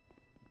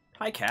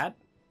 Hi, cat.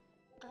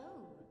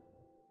 Oh,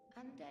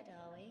 undead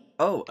are we?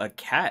 Oh, a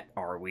cat,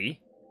 are we?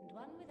 And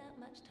one without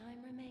much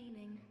time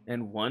remaining.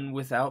 And one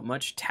without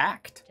much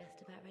tact.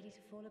 Just about ready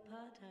to fall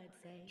apart,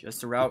 I'd say.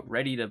 Just about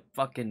ready to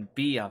fucking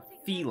be a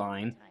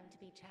feline. Time to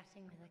be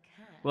chatting with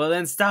a cat. Well,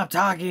 then stop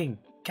talking.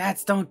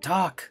 Cats don't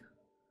talk.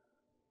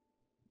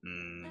 Well,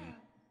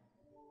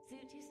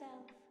 suit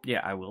yourself.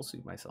 Yeah, I will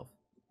suit myself.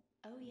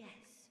 Oh yes,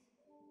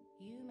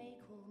 you may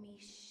call me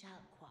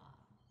Shalqua.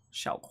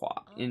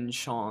 Shalqua.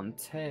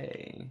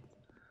 Enchanté.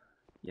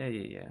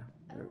 Yeah.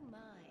 Oh my,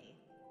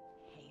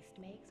 haste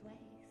makes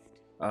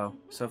waste. Oh,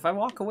 so if I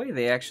walk away,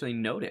 they actually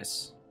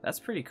notice. That's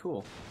pretty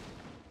cool.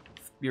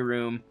 Your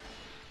room.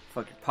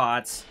 Fucking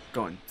pots.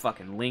 Going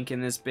fucking Link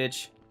in this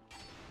bitch.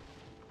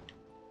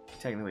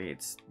 Technically,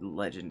 it's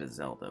Legend of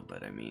Zelda,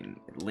 but I mean,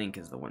 Link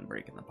is the one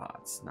breaking the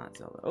pots, not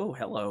Zelda. Oh,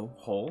 hello.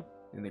 Hole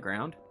in the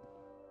ground.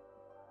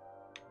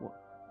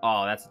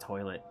 Oh, that's a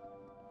toilet.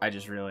 I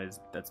just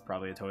realized that's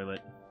probably a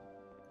toilet.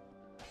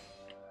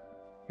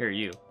 Here,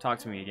 you. Talk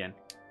to me again.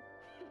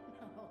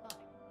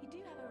 You do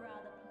have a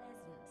rather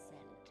pleasant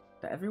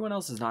scent. Everyone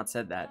else has not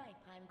said that. Type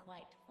I'm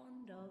quite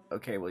fond of.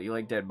 Okay, well, you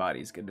like dead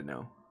bodies. Good to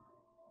know.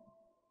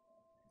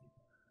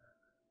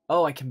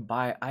 Oh, I can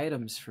buy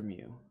items from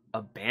you.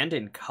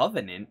 Abandoned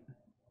Covenant?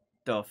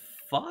 The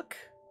fuck?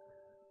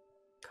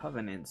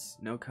 Covenants.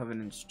 No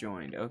covenants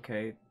joined.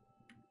 Okay.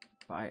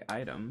 Buy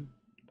item.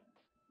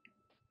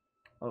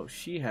 Oh,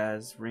 she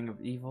has Ring of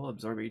Evil.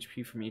 Absorb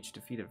HP from each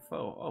defeated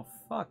foe. Oh,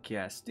 fuck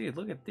yes. Dude,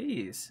 look at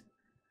these.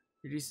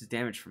 Reduces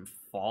damage from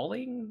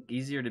falling.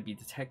 Easier to be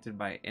detected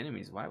by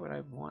enemies. Why would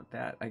I want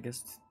that? I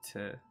guess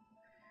to...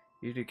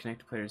 You to connect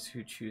to players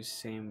who choose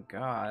same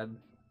god.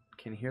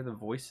 Can hear the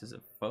voices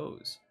of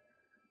foes.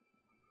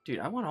 Dude,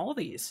 I want all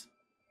these.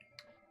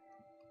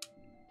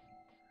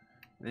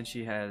 And then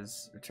she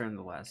has Return to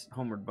the Last.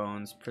 Homeward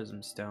Bones,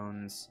 Prism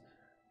Stones,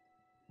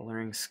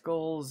 Alluring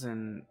Skulls,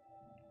 and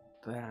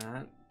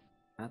that.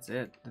 That's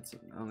it. That's the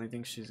only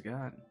thing she's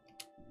got.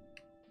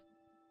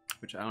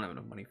 Which I don't have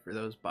enough money for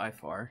those by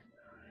far.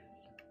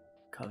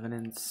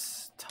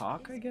 Covenants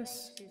talk, I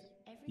guess?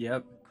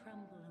 Yep. will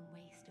crumble and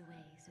waste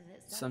away so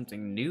that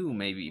Something new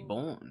may be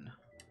born.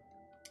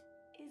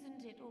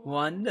 Isn't it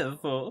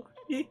Wonderful.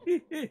 This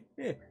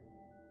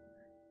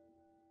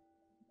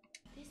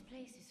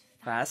place is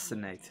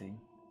Fascinating.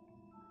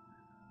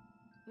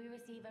 We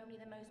receive only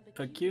the most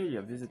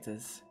Peculiar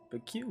visitors.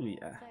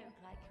 Peculiar. Folk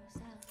like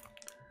yourself.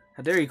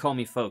 How dare you call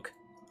me folk?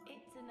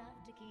 It's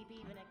enough to keep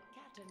even a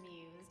cat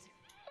amused.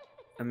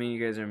 I mean,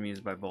 you guys are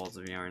amused by balls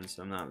of yarn,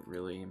 so I'm not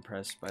really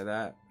impressed by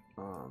that.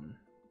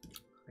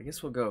 I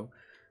guess we'll go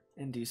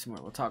and do some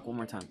more. We'll talk one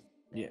more time.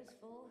 Yeah. Those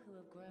four who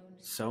have grown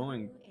So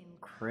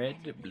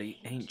incredibly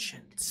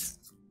ancient.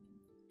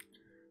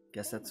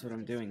 Guess that's what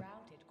I'm doing.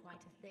 sprouted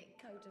quite a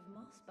thick coat of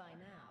moss by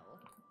now.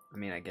 I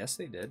mean, I guess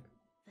they did.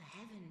 For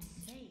heaven's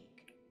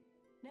sake.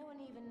 No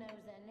one even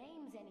knows their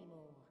names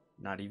anymore.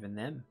 Not even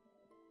them.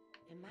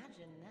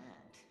 Imagine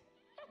that.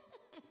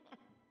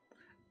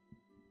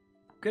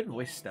 Good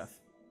voice stuff.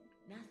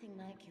 Nothing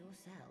like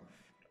yourself.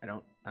 I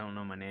don't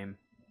know my name.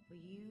 For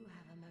you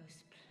have a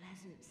most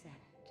pleasant scent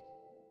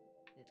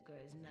that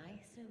grows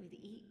nicer with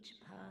each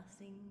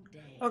passing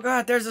day. Oh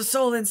god, there's a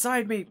soul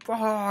inside me.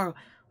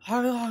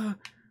 Nothing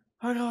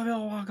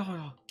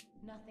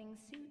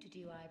suited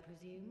you, I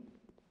presume.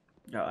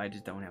 No, I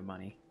just don't have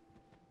money.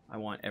 I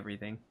want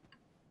everything.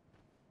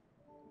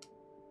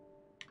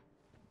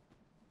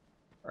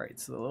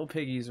 Alright, so the little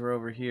piggies were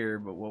over here,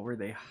 but what were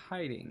they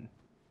hiding?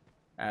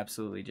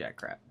 Absolutely jack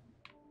crap.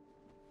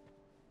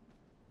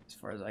 As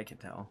far as I can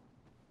tell.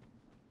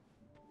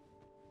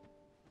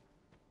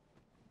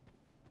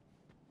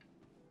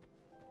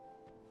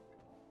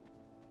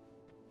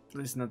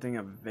 There's nothing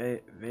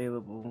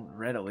available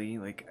readily.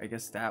 Like, I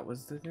guess that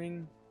was the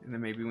thing. And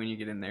then maybe when you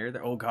get in there,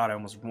 oh god, I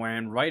almost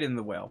ran right in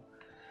the well.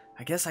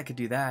 I guess I could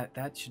do that.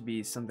 That should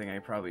be something I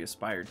probably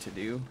aspired to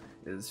do,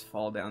 is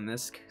fall down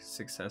this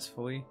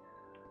successfully.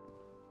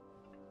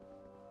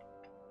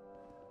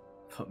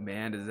 But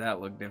man, does that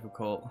look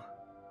difficult.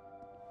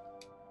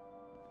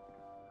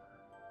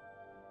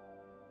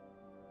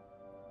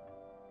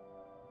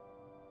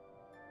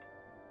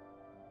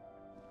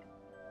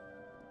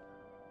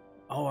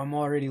 Oh, I'm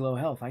already low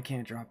health. I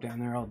can't drop down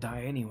there. I'll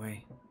die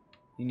anyway.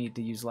 You need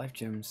to use life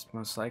gems,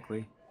 most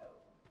likely.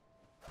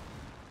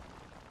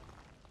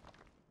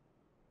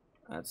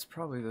 That's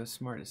probably the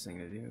smartest thing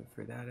to do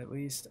for that, at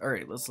least.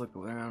 Alright, let's look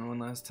around one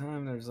last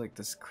time. There's like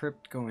this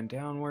crypt going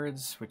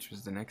downwards, which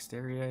was the next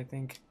area, I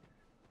think.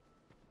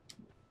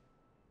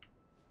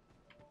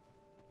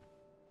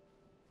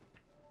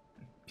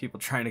 People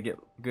trying to get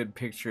good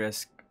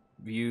picturesque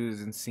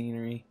views and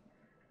scenery.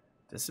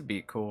 This would be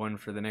a cool one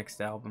for the next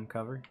album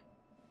cover.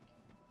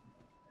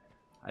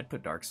 I'd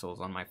put Dark Souls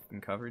on my fucking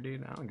cover,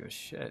 dude. I don't give a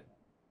shit.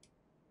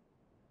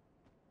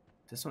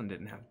 This one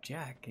didn't have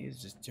Jack. He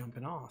was just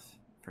jumping off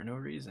for no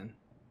reason.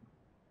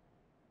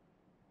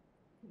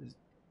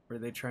 Were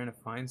they trying to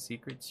find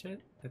secret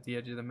shit at the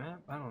edge of the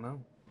map? I don't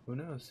know. Who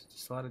knows?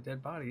 Just a lot of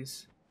dead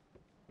bodies.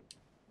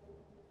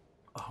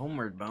 A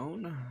homeward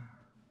bone.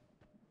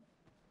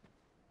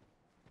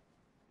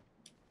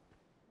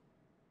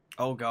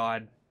 Oh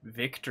god.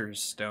 Victor's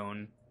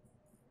Stone.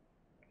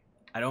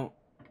 I don't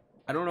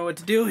know what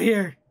to do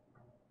here.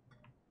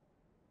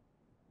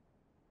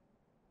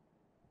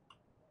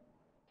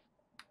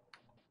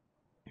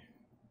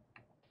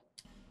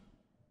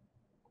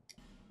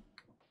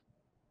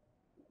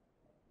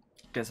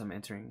 Guess I'm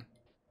entering.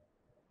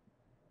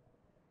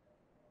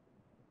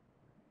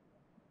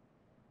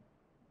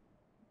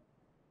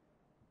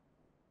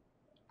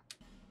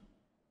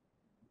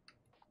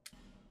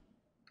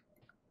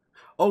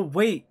 Oh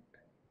wait.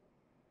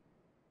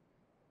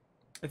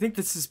 I think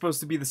this is supposed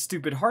to be the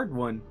stupid hard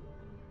one.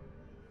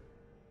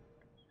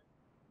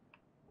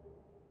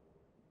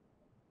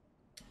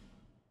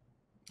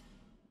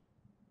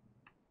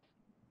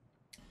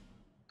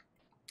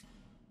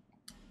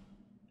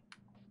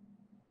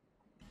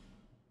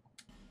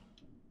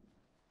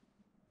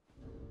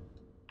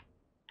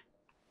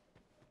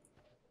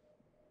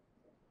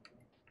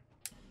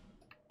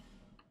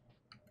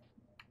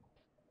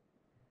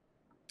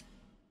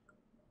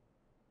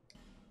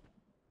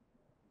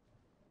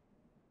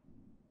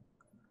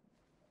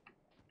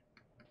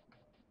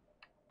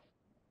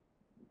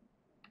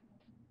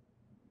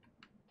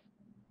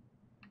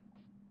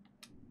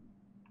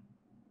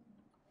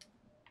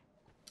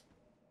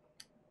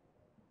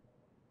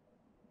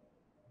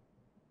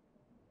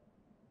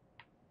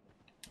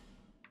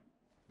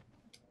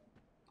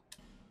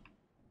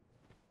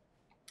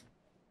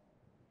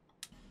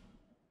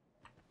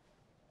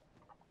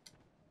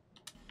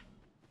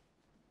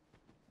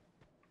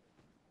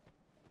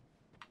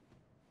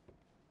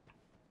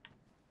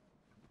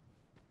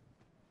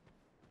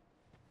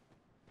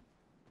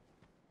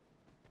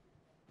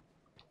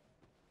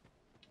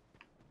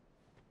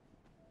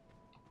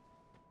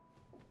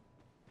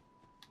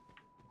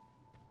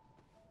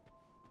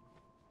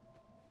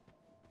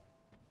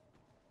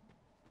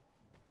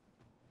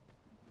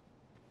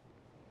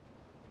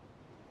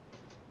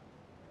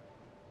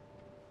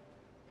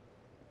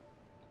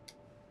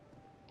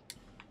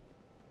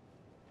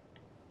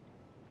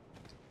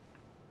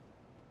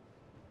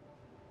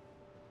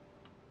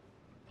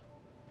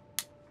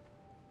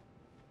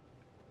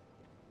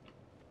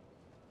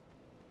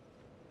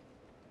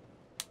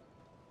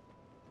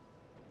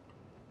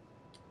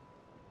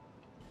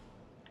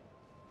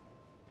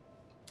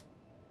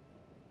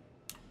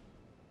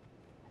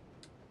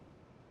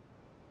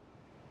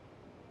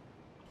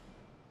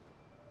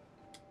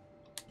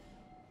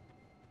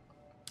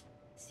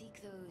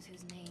 like those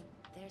whose name,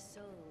 their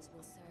souls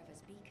will serve as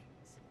beacons.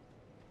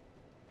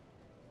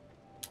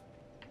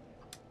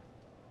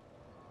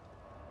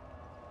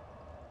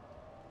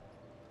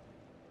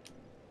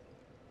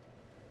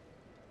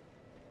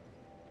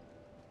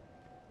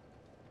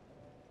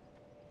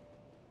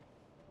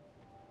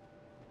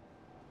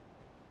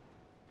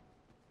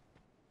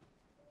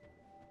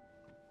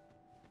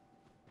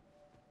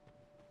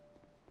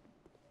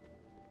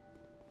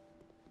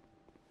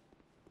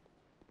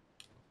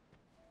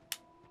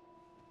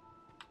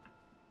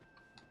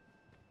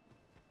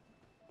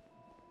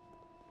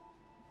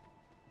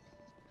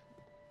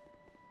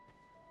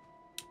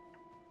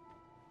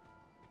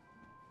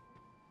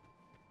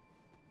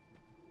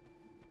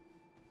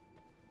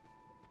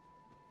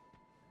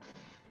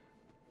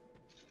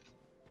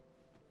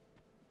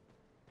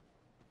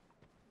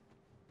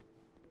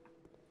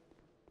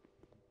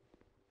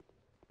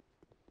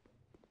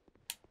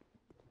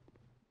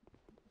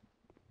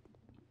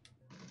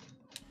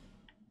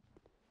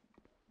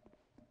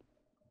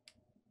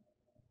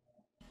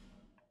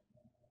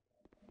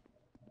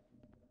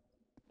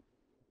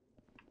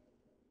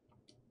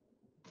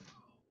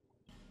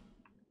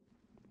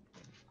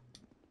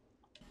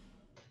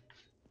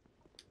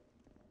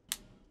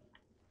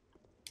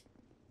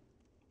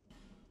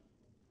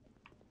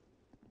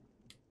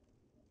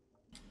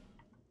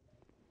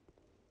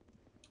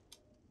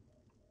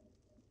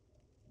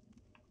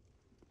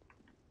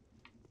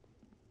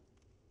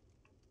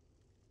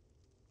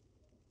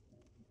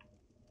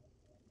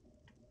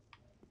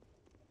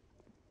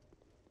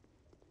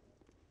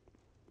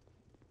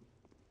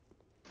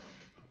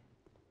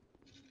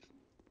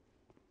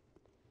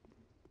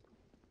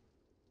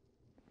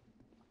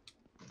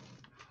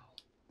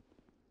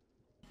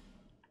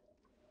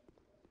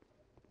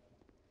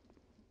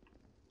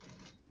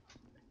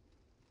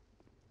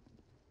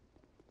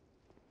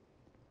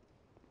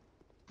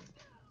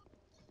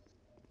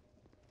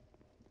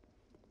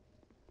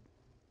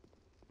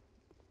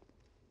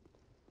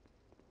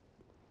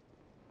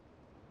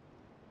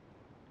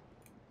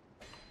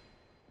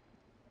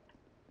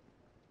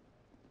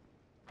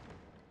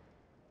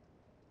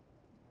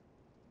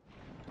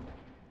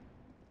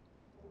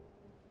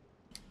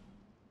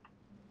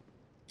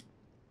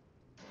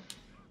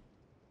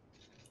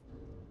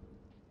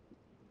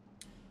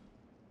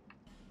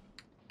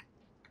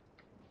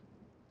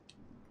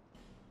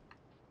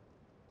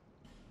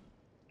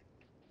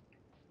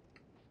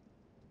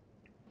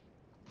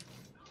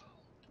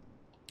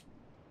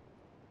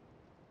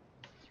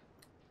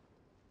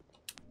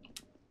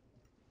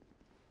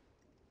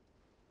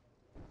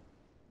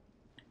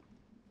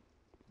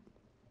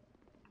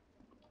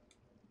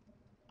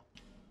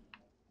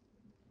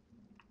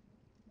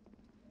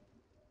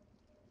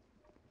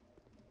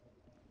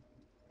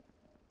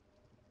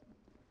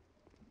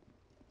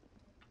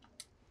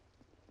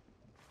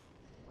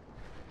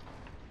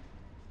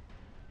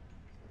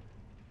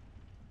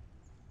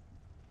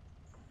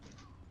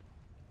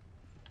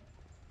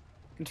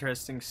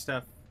 Interesting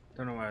stuff.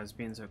 Don't know why I was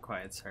being so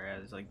quiet. Sorry, I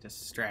was like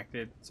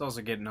distracted. It's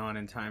also getting on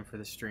in time for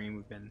the stream.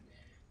 We've been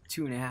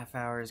 2.5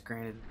 hours.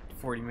 Granted,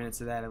 40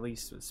 minutes of that at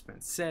least was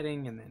spent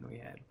setting, and then we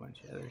had a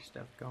bunch of other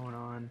stuff going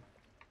on.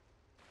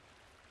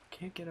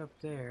 Can't get up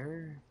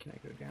there. Can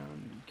I go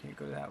down? Can't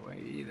go that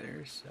way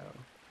either, so.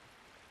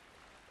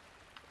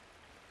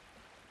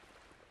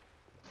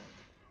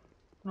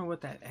 I don't know what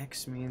that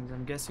X means.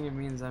 I'm guessing it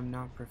means I'm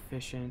not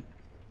proficient.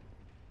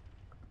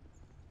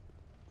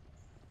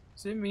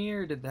 Is it me,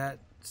 or did that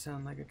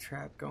sound like a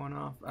trap going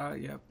off? Oh,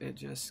 yep, it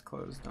just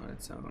closed on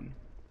its own.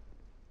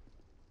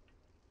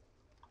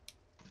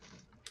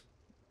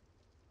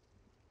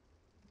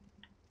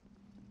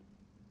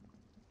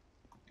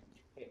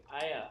 Hey,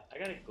 I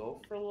gotta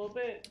go for a little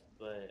bit,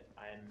 but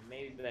I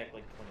may be back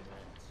like 20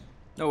 minutes.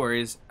 No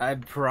worries.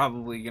 I'm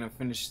probably gonna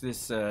finish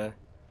this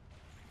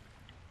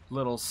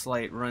little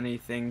slight runny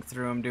thing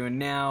through I'm doing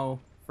now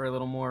for a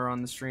little more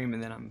on the stream,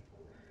 and then I'm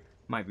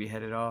might be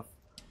headed off.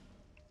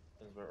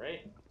 That's about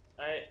right.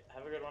 Alright,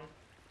 have a good one.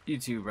 You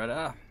too,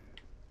 brother.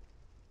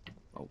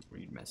 Oh,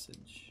 read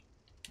message.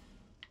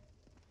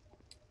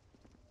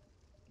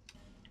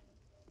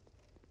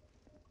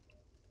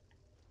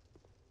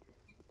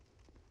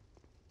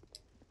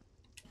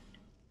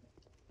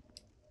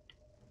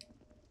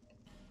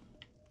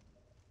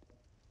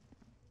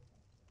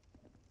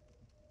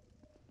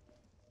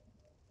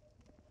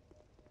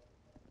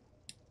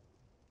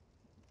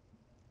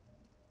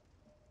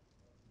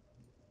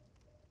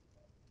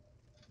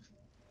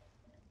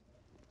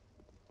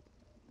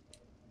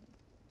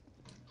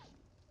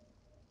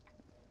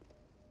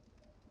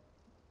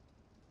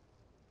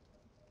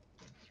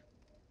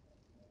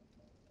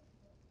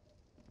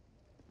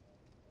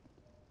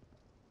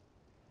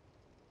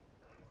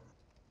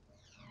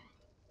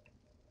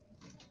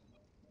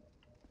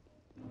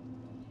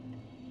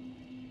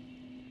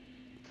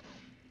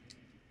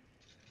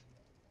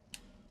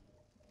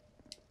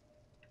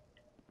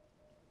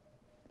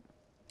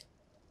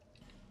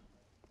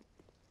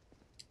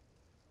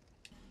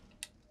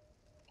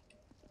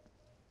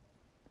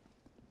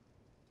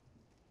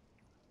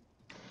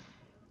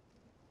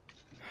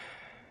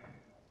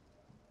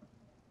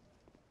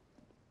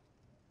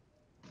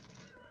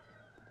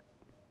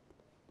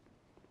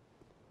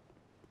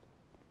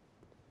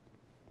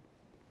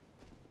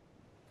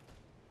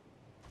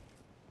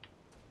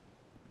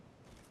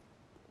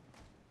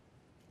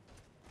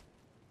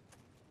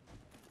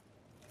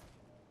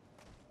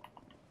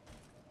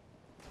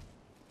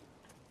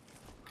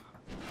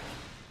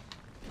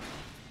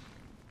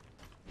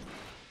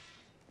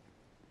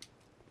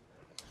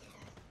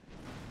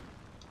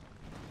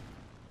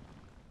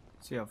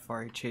 See how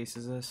far he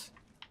chases us.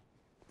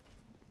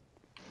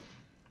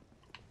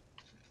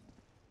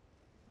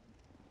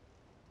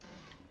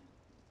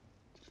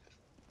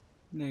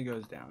 And then he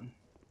goes down.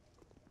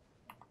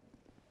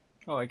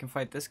 Oh, I can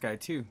fight this guy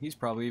too. He's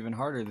probably even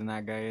harder than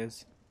that guy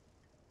is.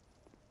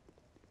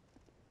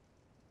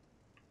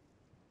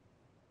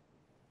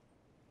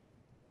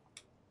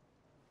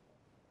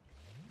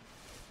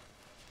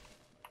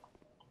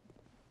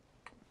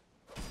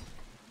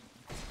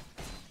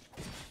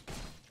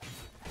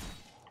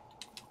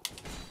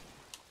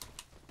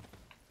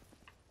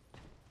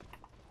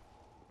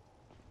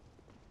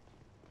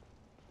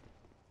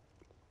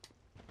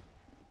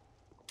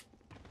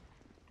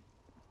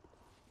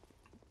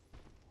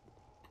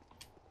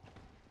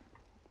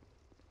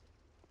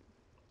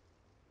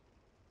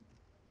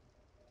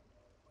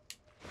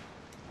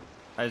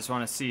 I just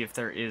want to see if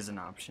there is an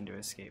option to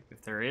escape.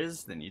 If there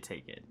is, then you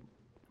take it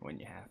when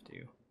you have to.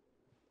 Yeah,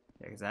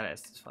 because that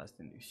Estus Flask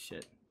didn't do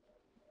shit.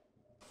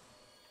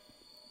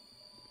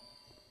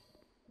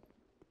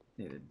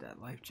 Needed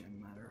that life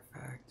gem, matter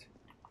of fact.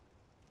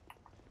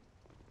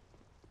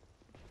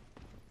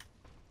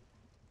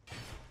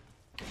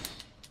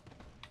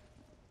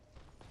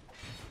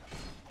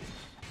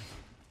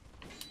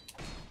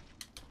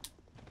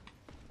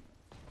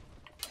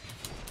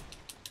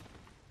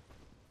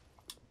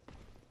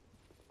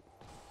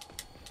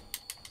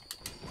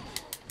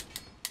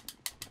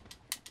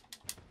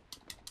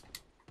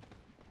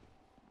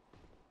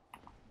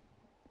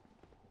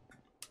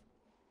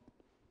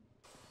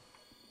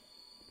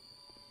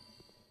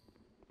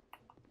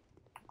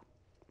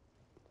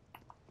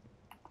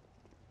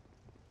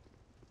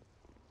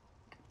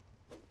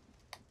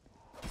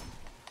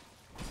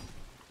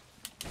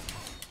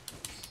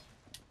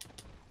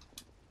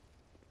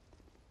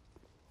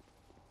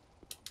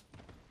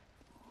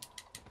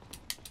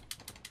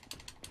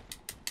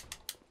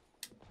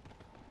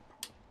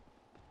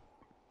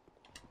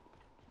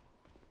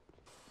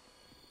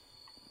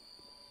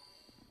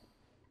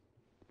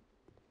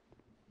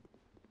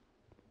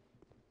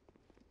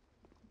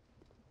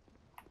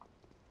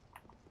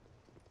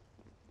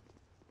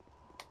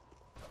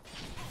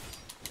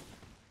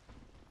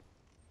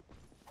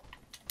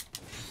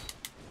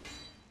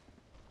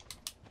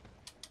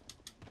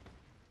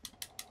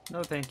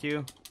 No, thank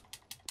you.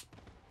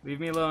 Leave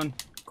me alone.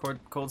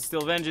 Cold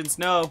Steel Vengeance,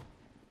 no.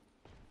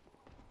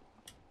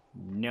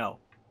 No.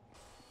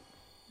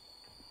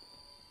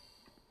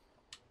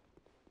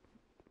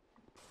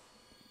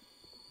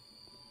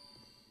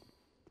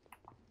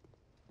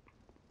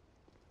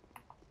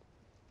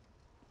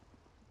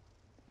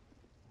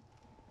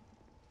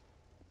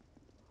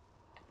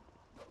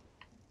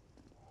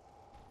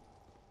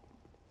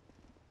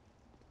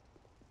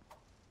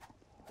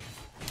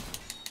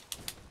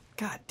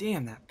 God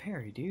damn that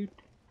parry, dude.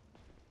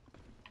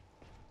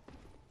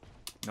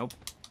 Nope.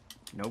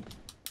 Nope.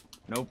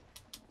 Nope.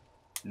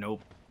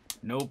 Nope.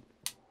 Nope.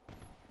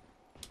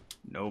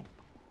 Nope.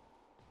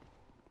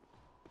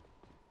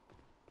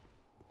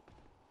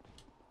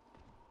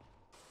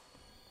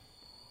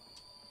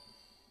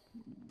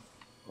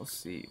 We'll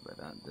see, but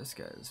this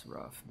guy is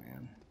rough,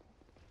 man.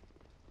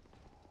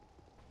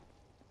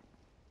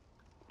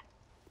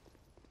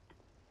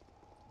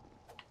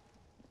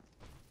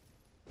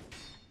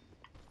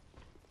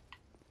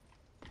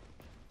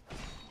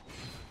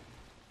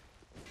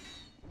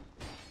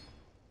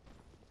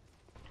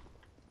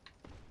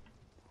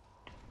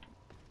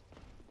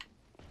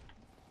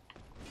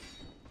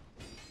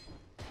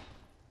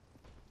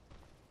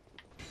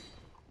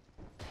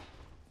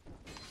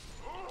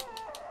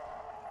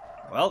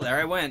 Well,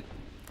 there I went.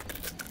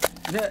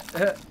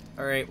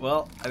 Alright,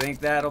 well, I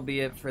think that'll be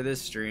it for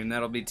this stream.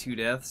 That'll be 2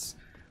 deaths.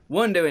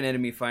 1 to an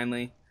enemy,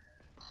 finally.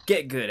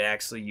 Get good,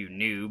 Axley, you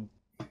noob.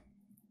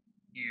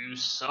 You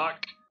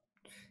suck.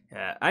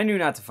 Yeah, I knew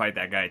not to fight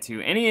that guy, too.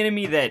 Any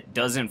enemy that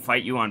doesn't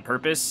fight you on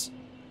purpose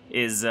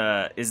is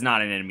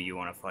not an enemy you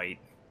want to fight.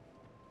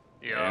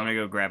 Yeah. I'm gonna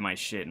go grab my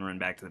shit and run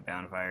back to the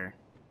bonfire.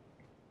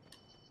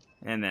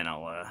 And then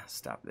I'll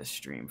stop this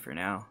stream for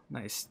now.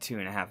 Nice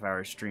 2.5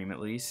 hour stream at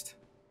least.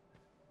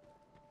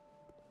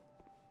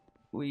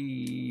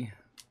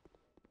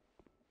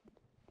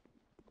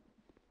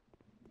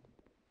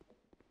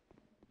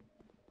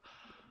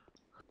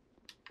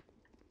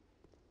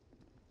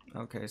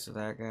 Okay, so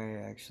that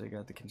guy actually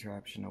got the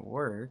contraption to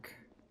work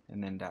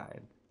and then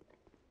died.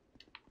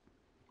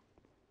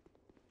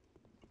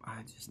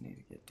 I just need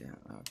to get down.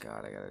 Oh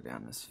god, I gotta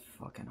down this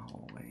fucking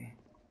hallway.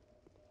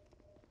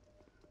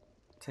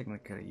 Technically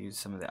could have used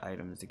some of the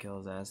items to kill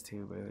his ass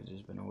too, but it would have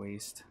just been a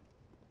waste.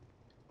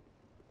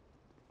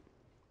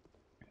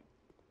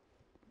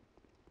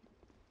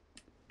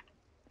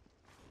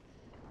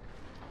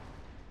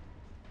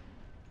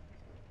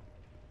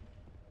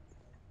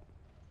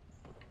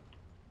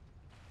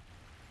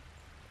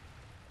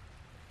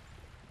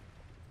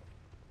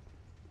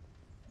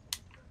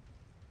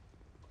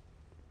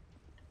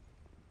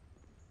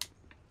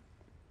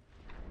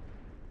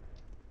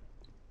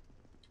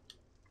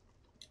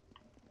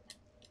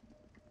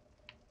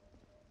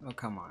 Oh,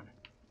 come on.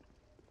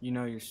 You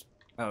know you're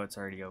Oh, it's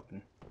already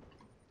open.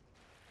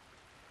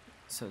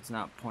 So it's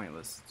not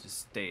pointless, it just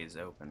stays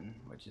open,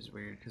 which is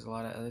weird because a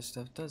lot of other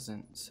stuff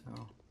doesn't,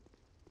 so.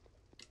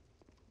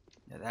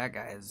 Yeah, that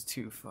guy is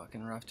too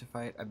fucking rough to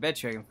fight. I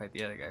bet you I can fight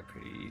the other guy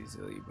pretty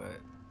easily,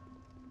 but.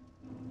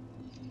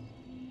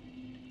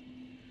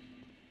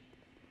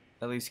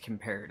 At least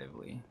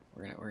comparatively.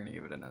 We're gonna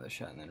give it another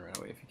shot and then run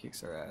away if he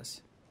kicks our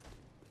ass.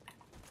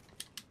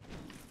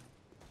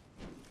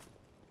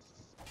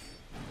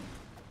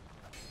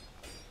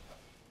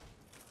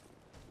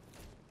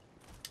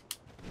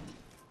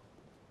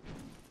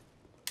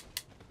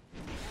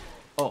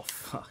 Oh,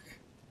 fuck.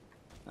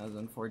 That was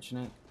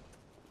unfortunate.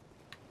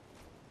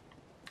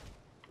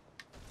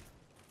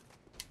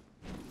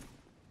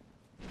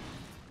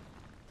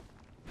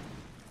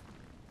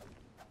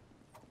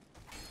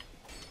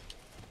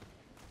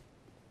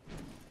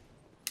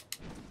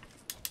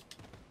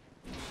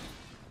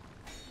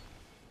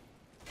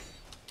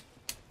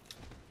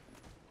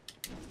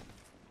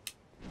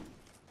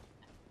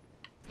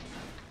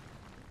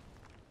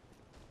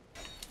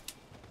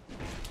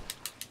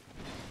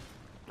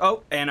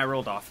 Oh, and I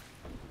rolled off.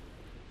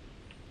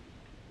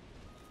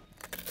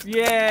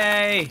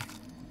 Yay!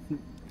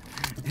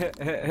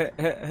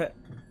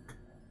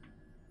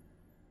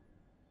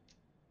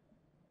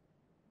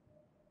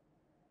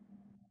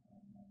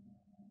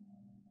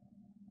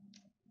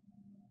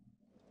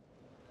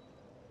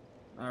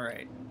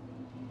 Alright.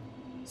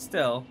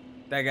 Still,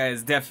 that guy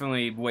is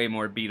definitely way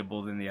more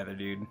beatable than the other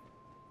dude.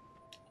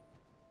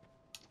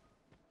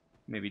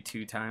 Maybe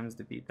 2 times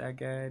to beat that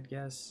guy, I'd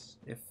guess.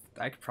 If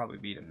I could probably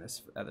beat him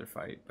this other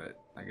fight, but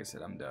like I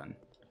said, I'm done.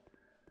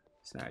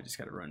 So now I just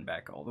gotta run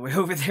back all the way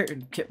over there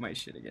and get my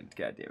shit again.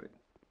 God damn it.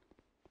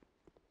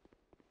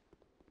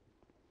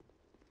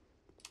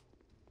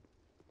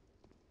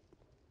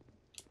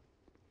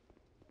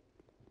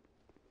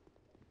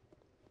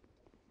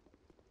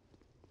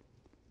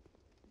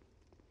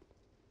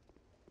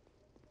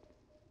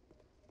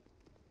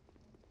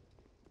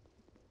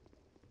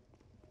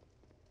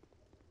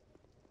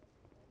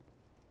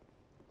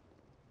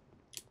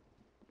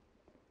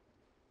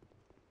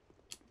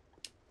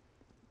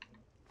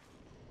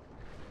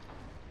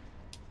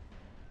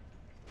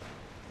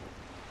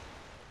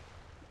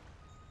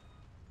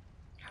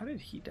 How did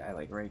he die,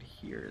 like, right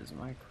here is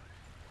my...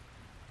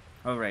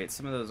 Oh, right,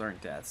 some of those aren't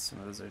deaths. Some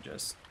of those are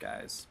just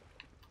guys.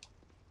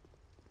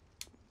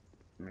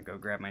 I'm gonna go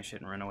grab my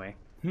shit and run away.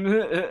 Because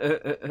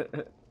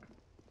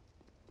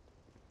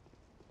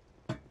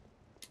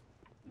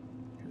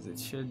it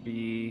should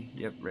be...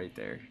 Yep, right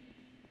there.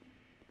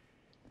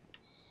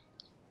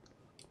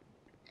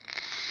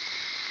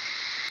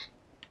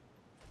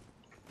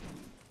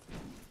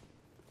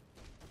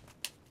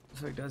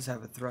 So it does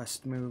have a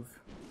thrust move.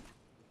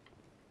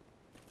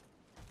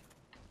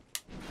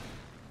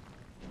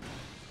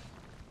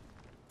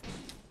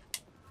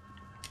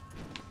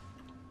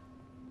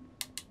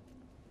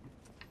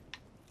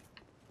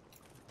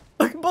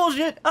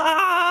 Bullshit!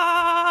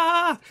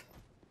 Ah!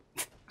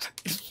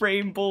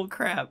 Frame bull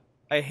crap.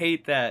 I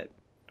hate that.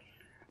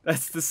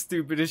 That's the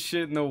stupidest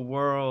shit in the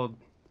world.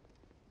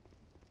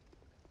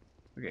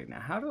 Okay, now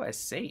how do I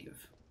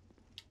save?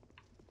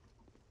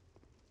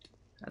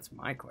 That's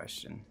my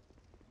question.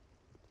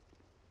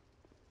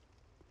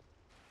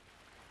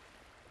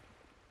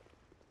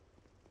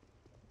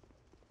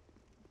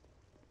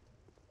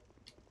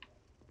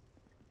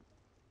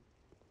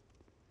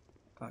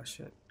 Oh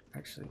shit.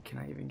 Actually, can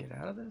I even get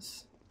out of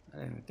this? I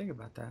didn't even think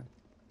about that.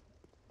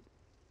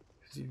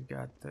 Because you've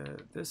got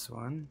this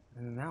one,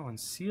 and then that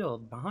one's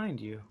sealed behind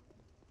you.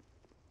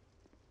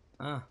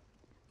 Ah.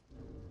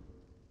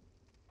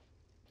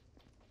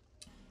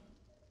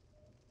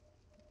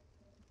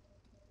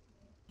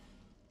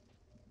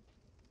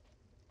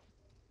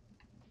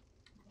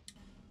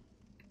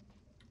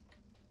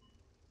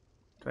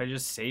 Do I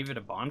just save at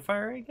a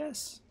bonfire, I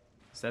guess?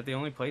 Is that the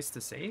only place to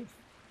save?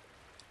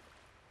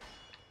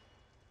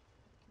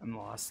 I'm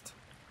lost.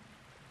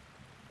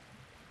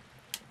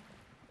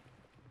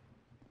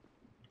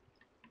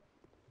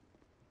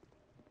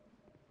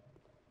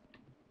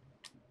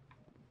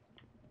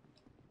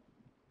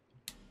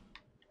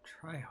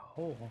 Try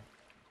hole.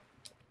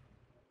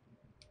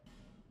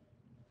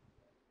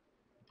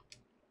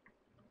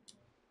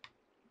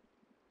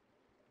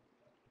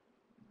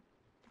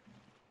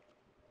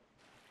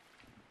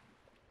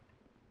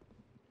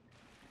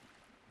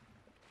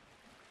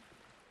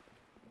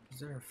 Is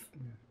there a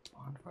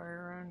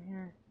bonfire around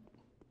here?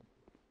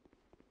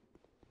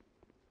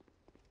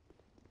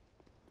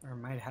 Or I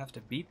might have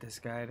to beat this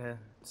guy to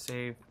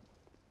save.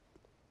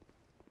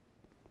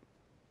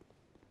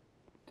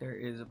 There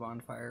is a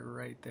bonfire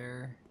right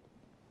there.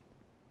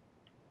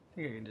 I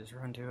think I can just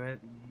run to it.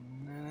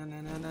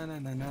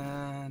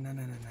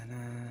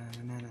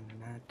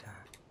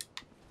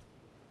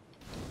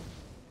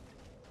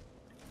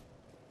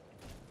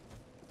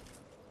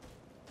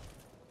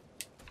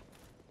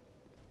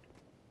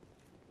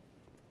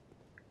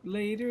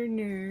 Later,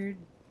 nerd.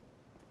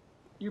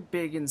 You're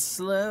big and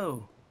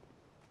slow.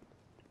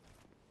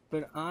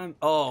 But I'm...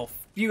 Oh,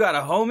 you got a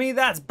homie?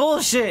 That's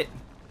bullshit!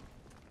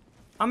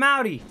 I'm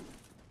outie.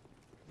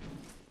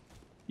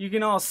 You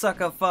can all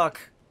suck a fuck.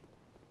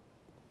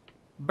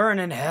 Burn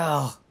in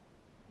hell.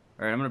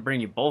 Alright, I'm gonna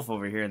bring you both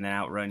over here and then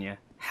outrun you.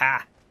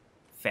 Ha!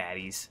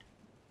 Fatties.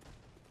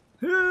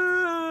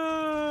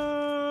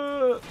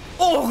 Oh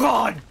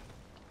god!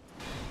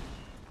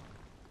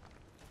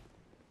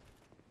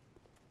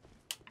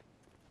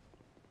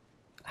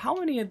 How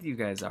many of you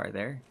guys are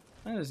there?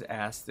 I just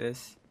asked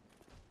this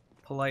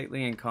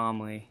politely and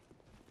calmly.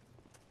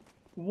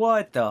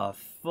 What the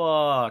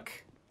fuck?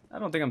 I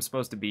don't think I'm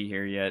supposed to be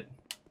here yet.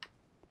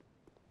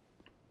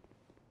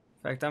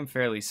 In fact, I'm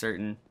fairly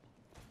certain.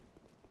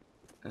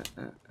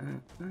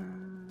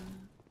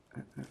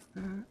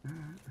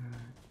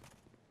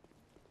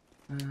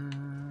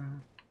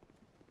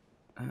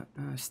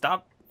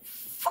 Stop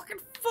fucking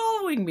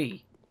following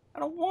me! I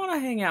don't want to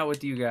hang out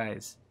with you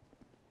guys.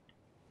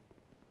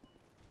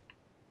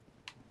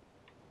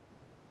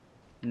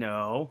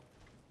 No.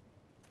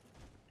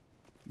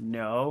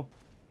 No.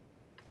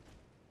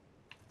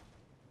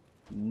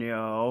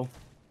 No.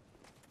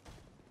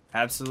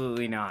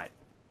 Absolutely not.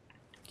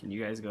 Can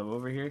you guys go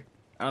over here?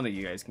 I don't think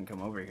you guys can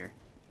come over here.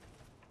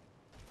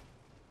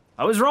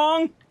 I was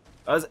wrong!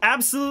 I was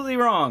absolutely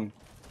wrong!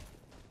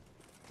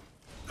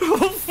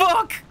 Oh,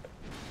 fuck!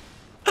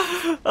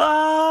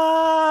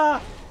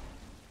 Ah!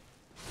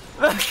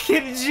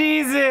 Fucking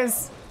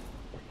Jesus!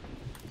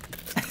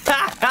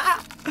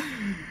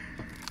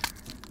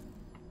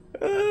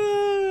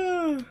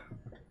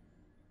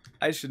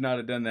 I should not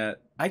have done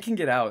that. I can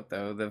get out,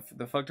 though.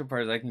 The fucked up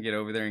part is I can get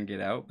over there and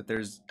get out, but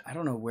there's... I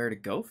don't know where to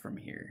go from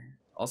here.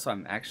 Also,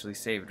 I'm actually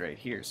saved right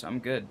here, so I'm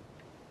good.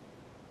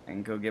 I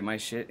can go get my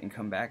shit and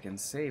come back and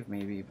save,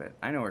 maybe, but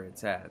I know where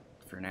it's at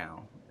for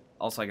now.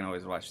 Also, I can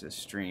always watch this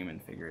stream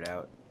and figure it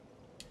out.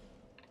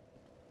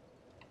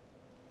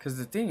 Because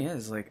the thing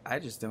is, like, I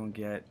just don't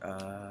get,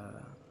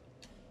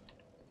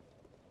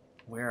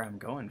 where I'm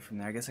going from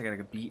there. I guess I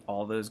gotta beat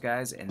all those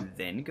guys and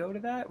then go to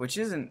that, which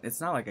isn't...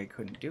 It's not like I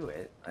couldn't do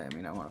it. I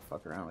mean, I want to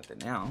fuck around with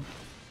it now.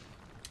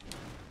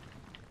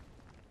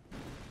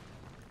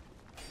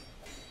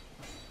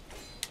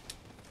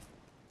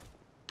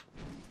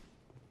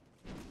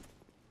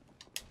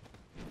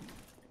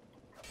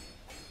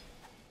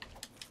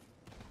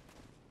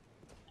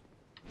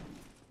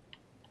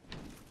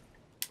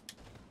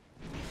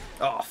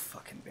 Oh,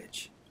 fucking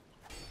bitch.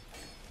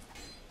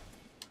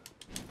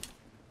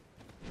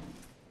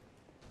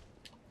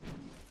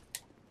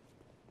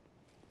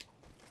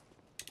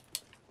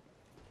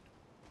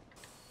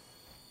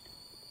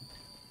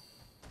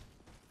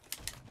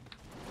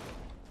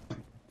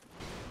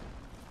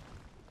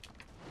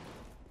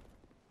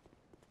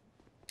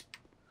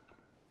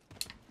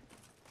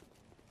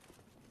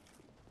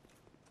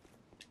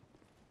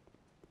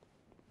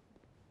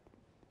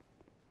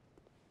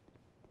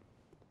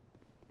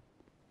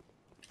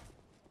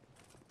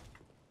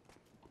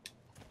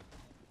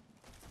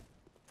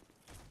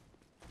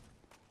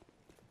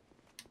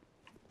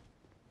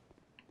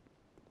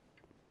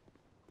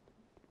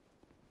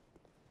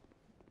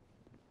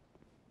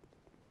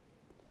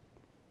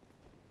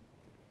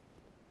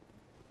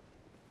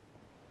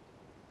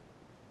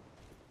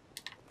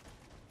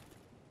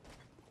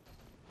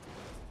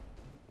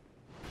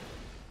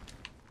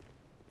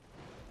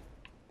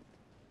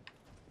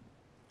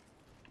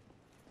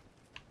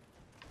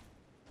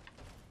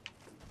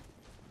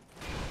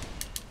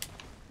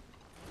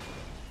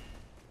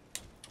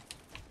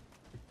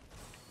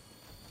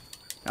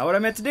 Not what I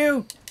meant to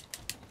do!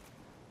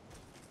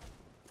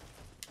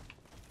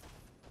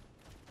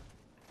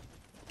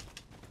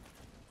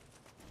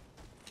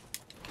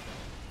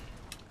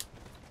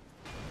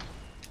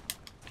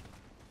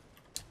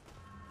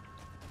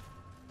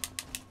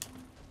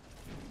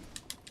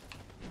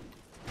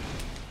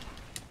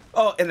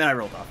 Oh, and then I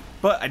rolled off.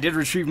 But I did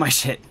retrieve my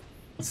shit.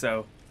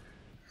 So,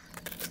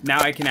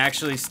 now I can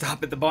actually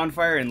stop at the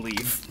bonfire and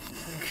leave.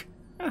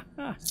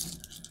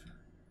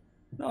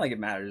 Not like it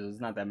matters,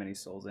 there's not that many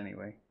souls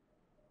anyway.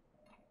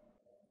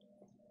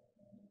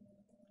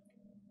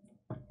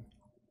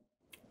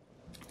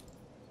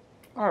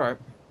 Alright.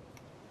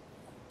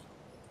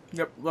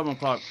 Yep, 11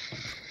 o'clock.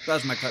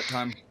 That's my cut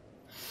time.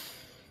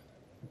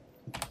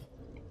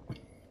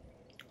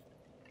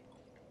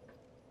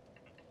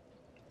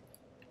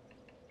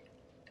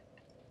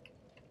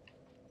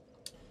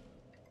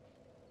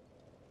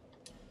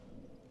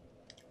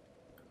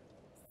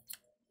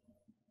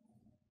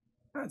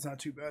 That's not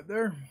too bad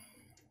there.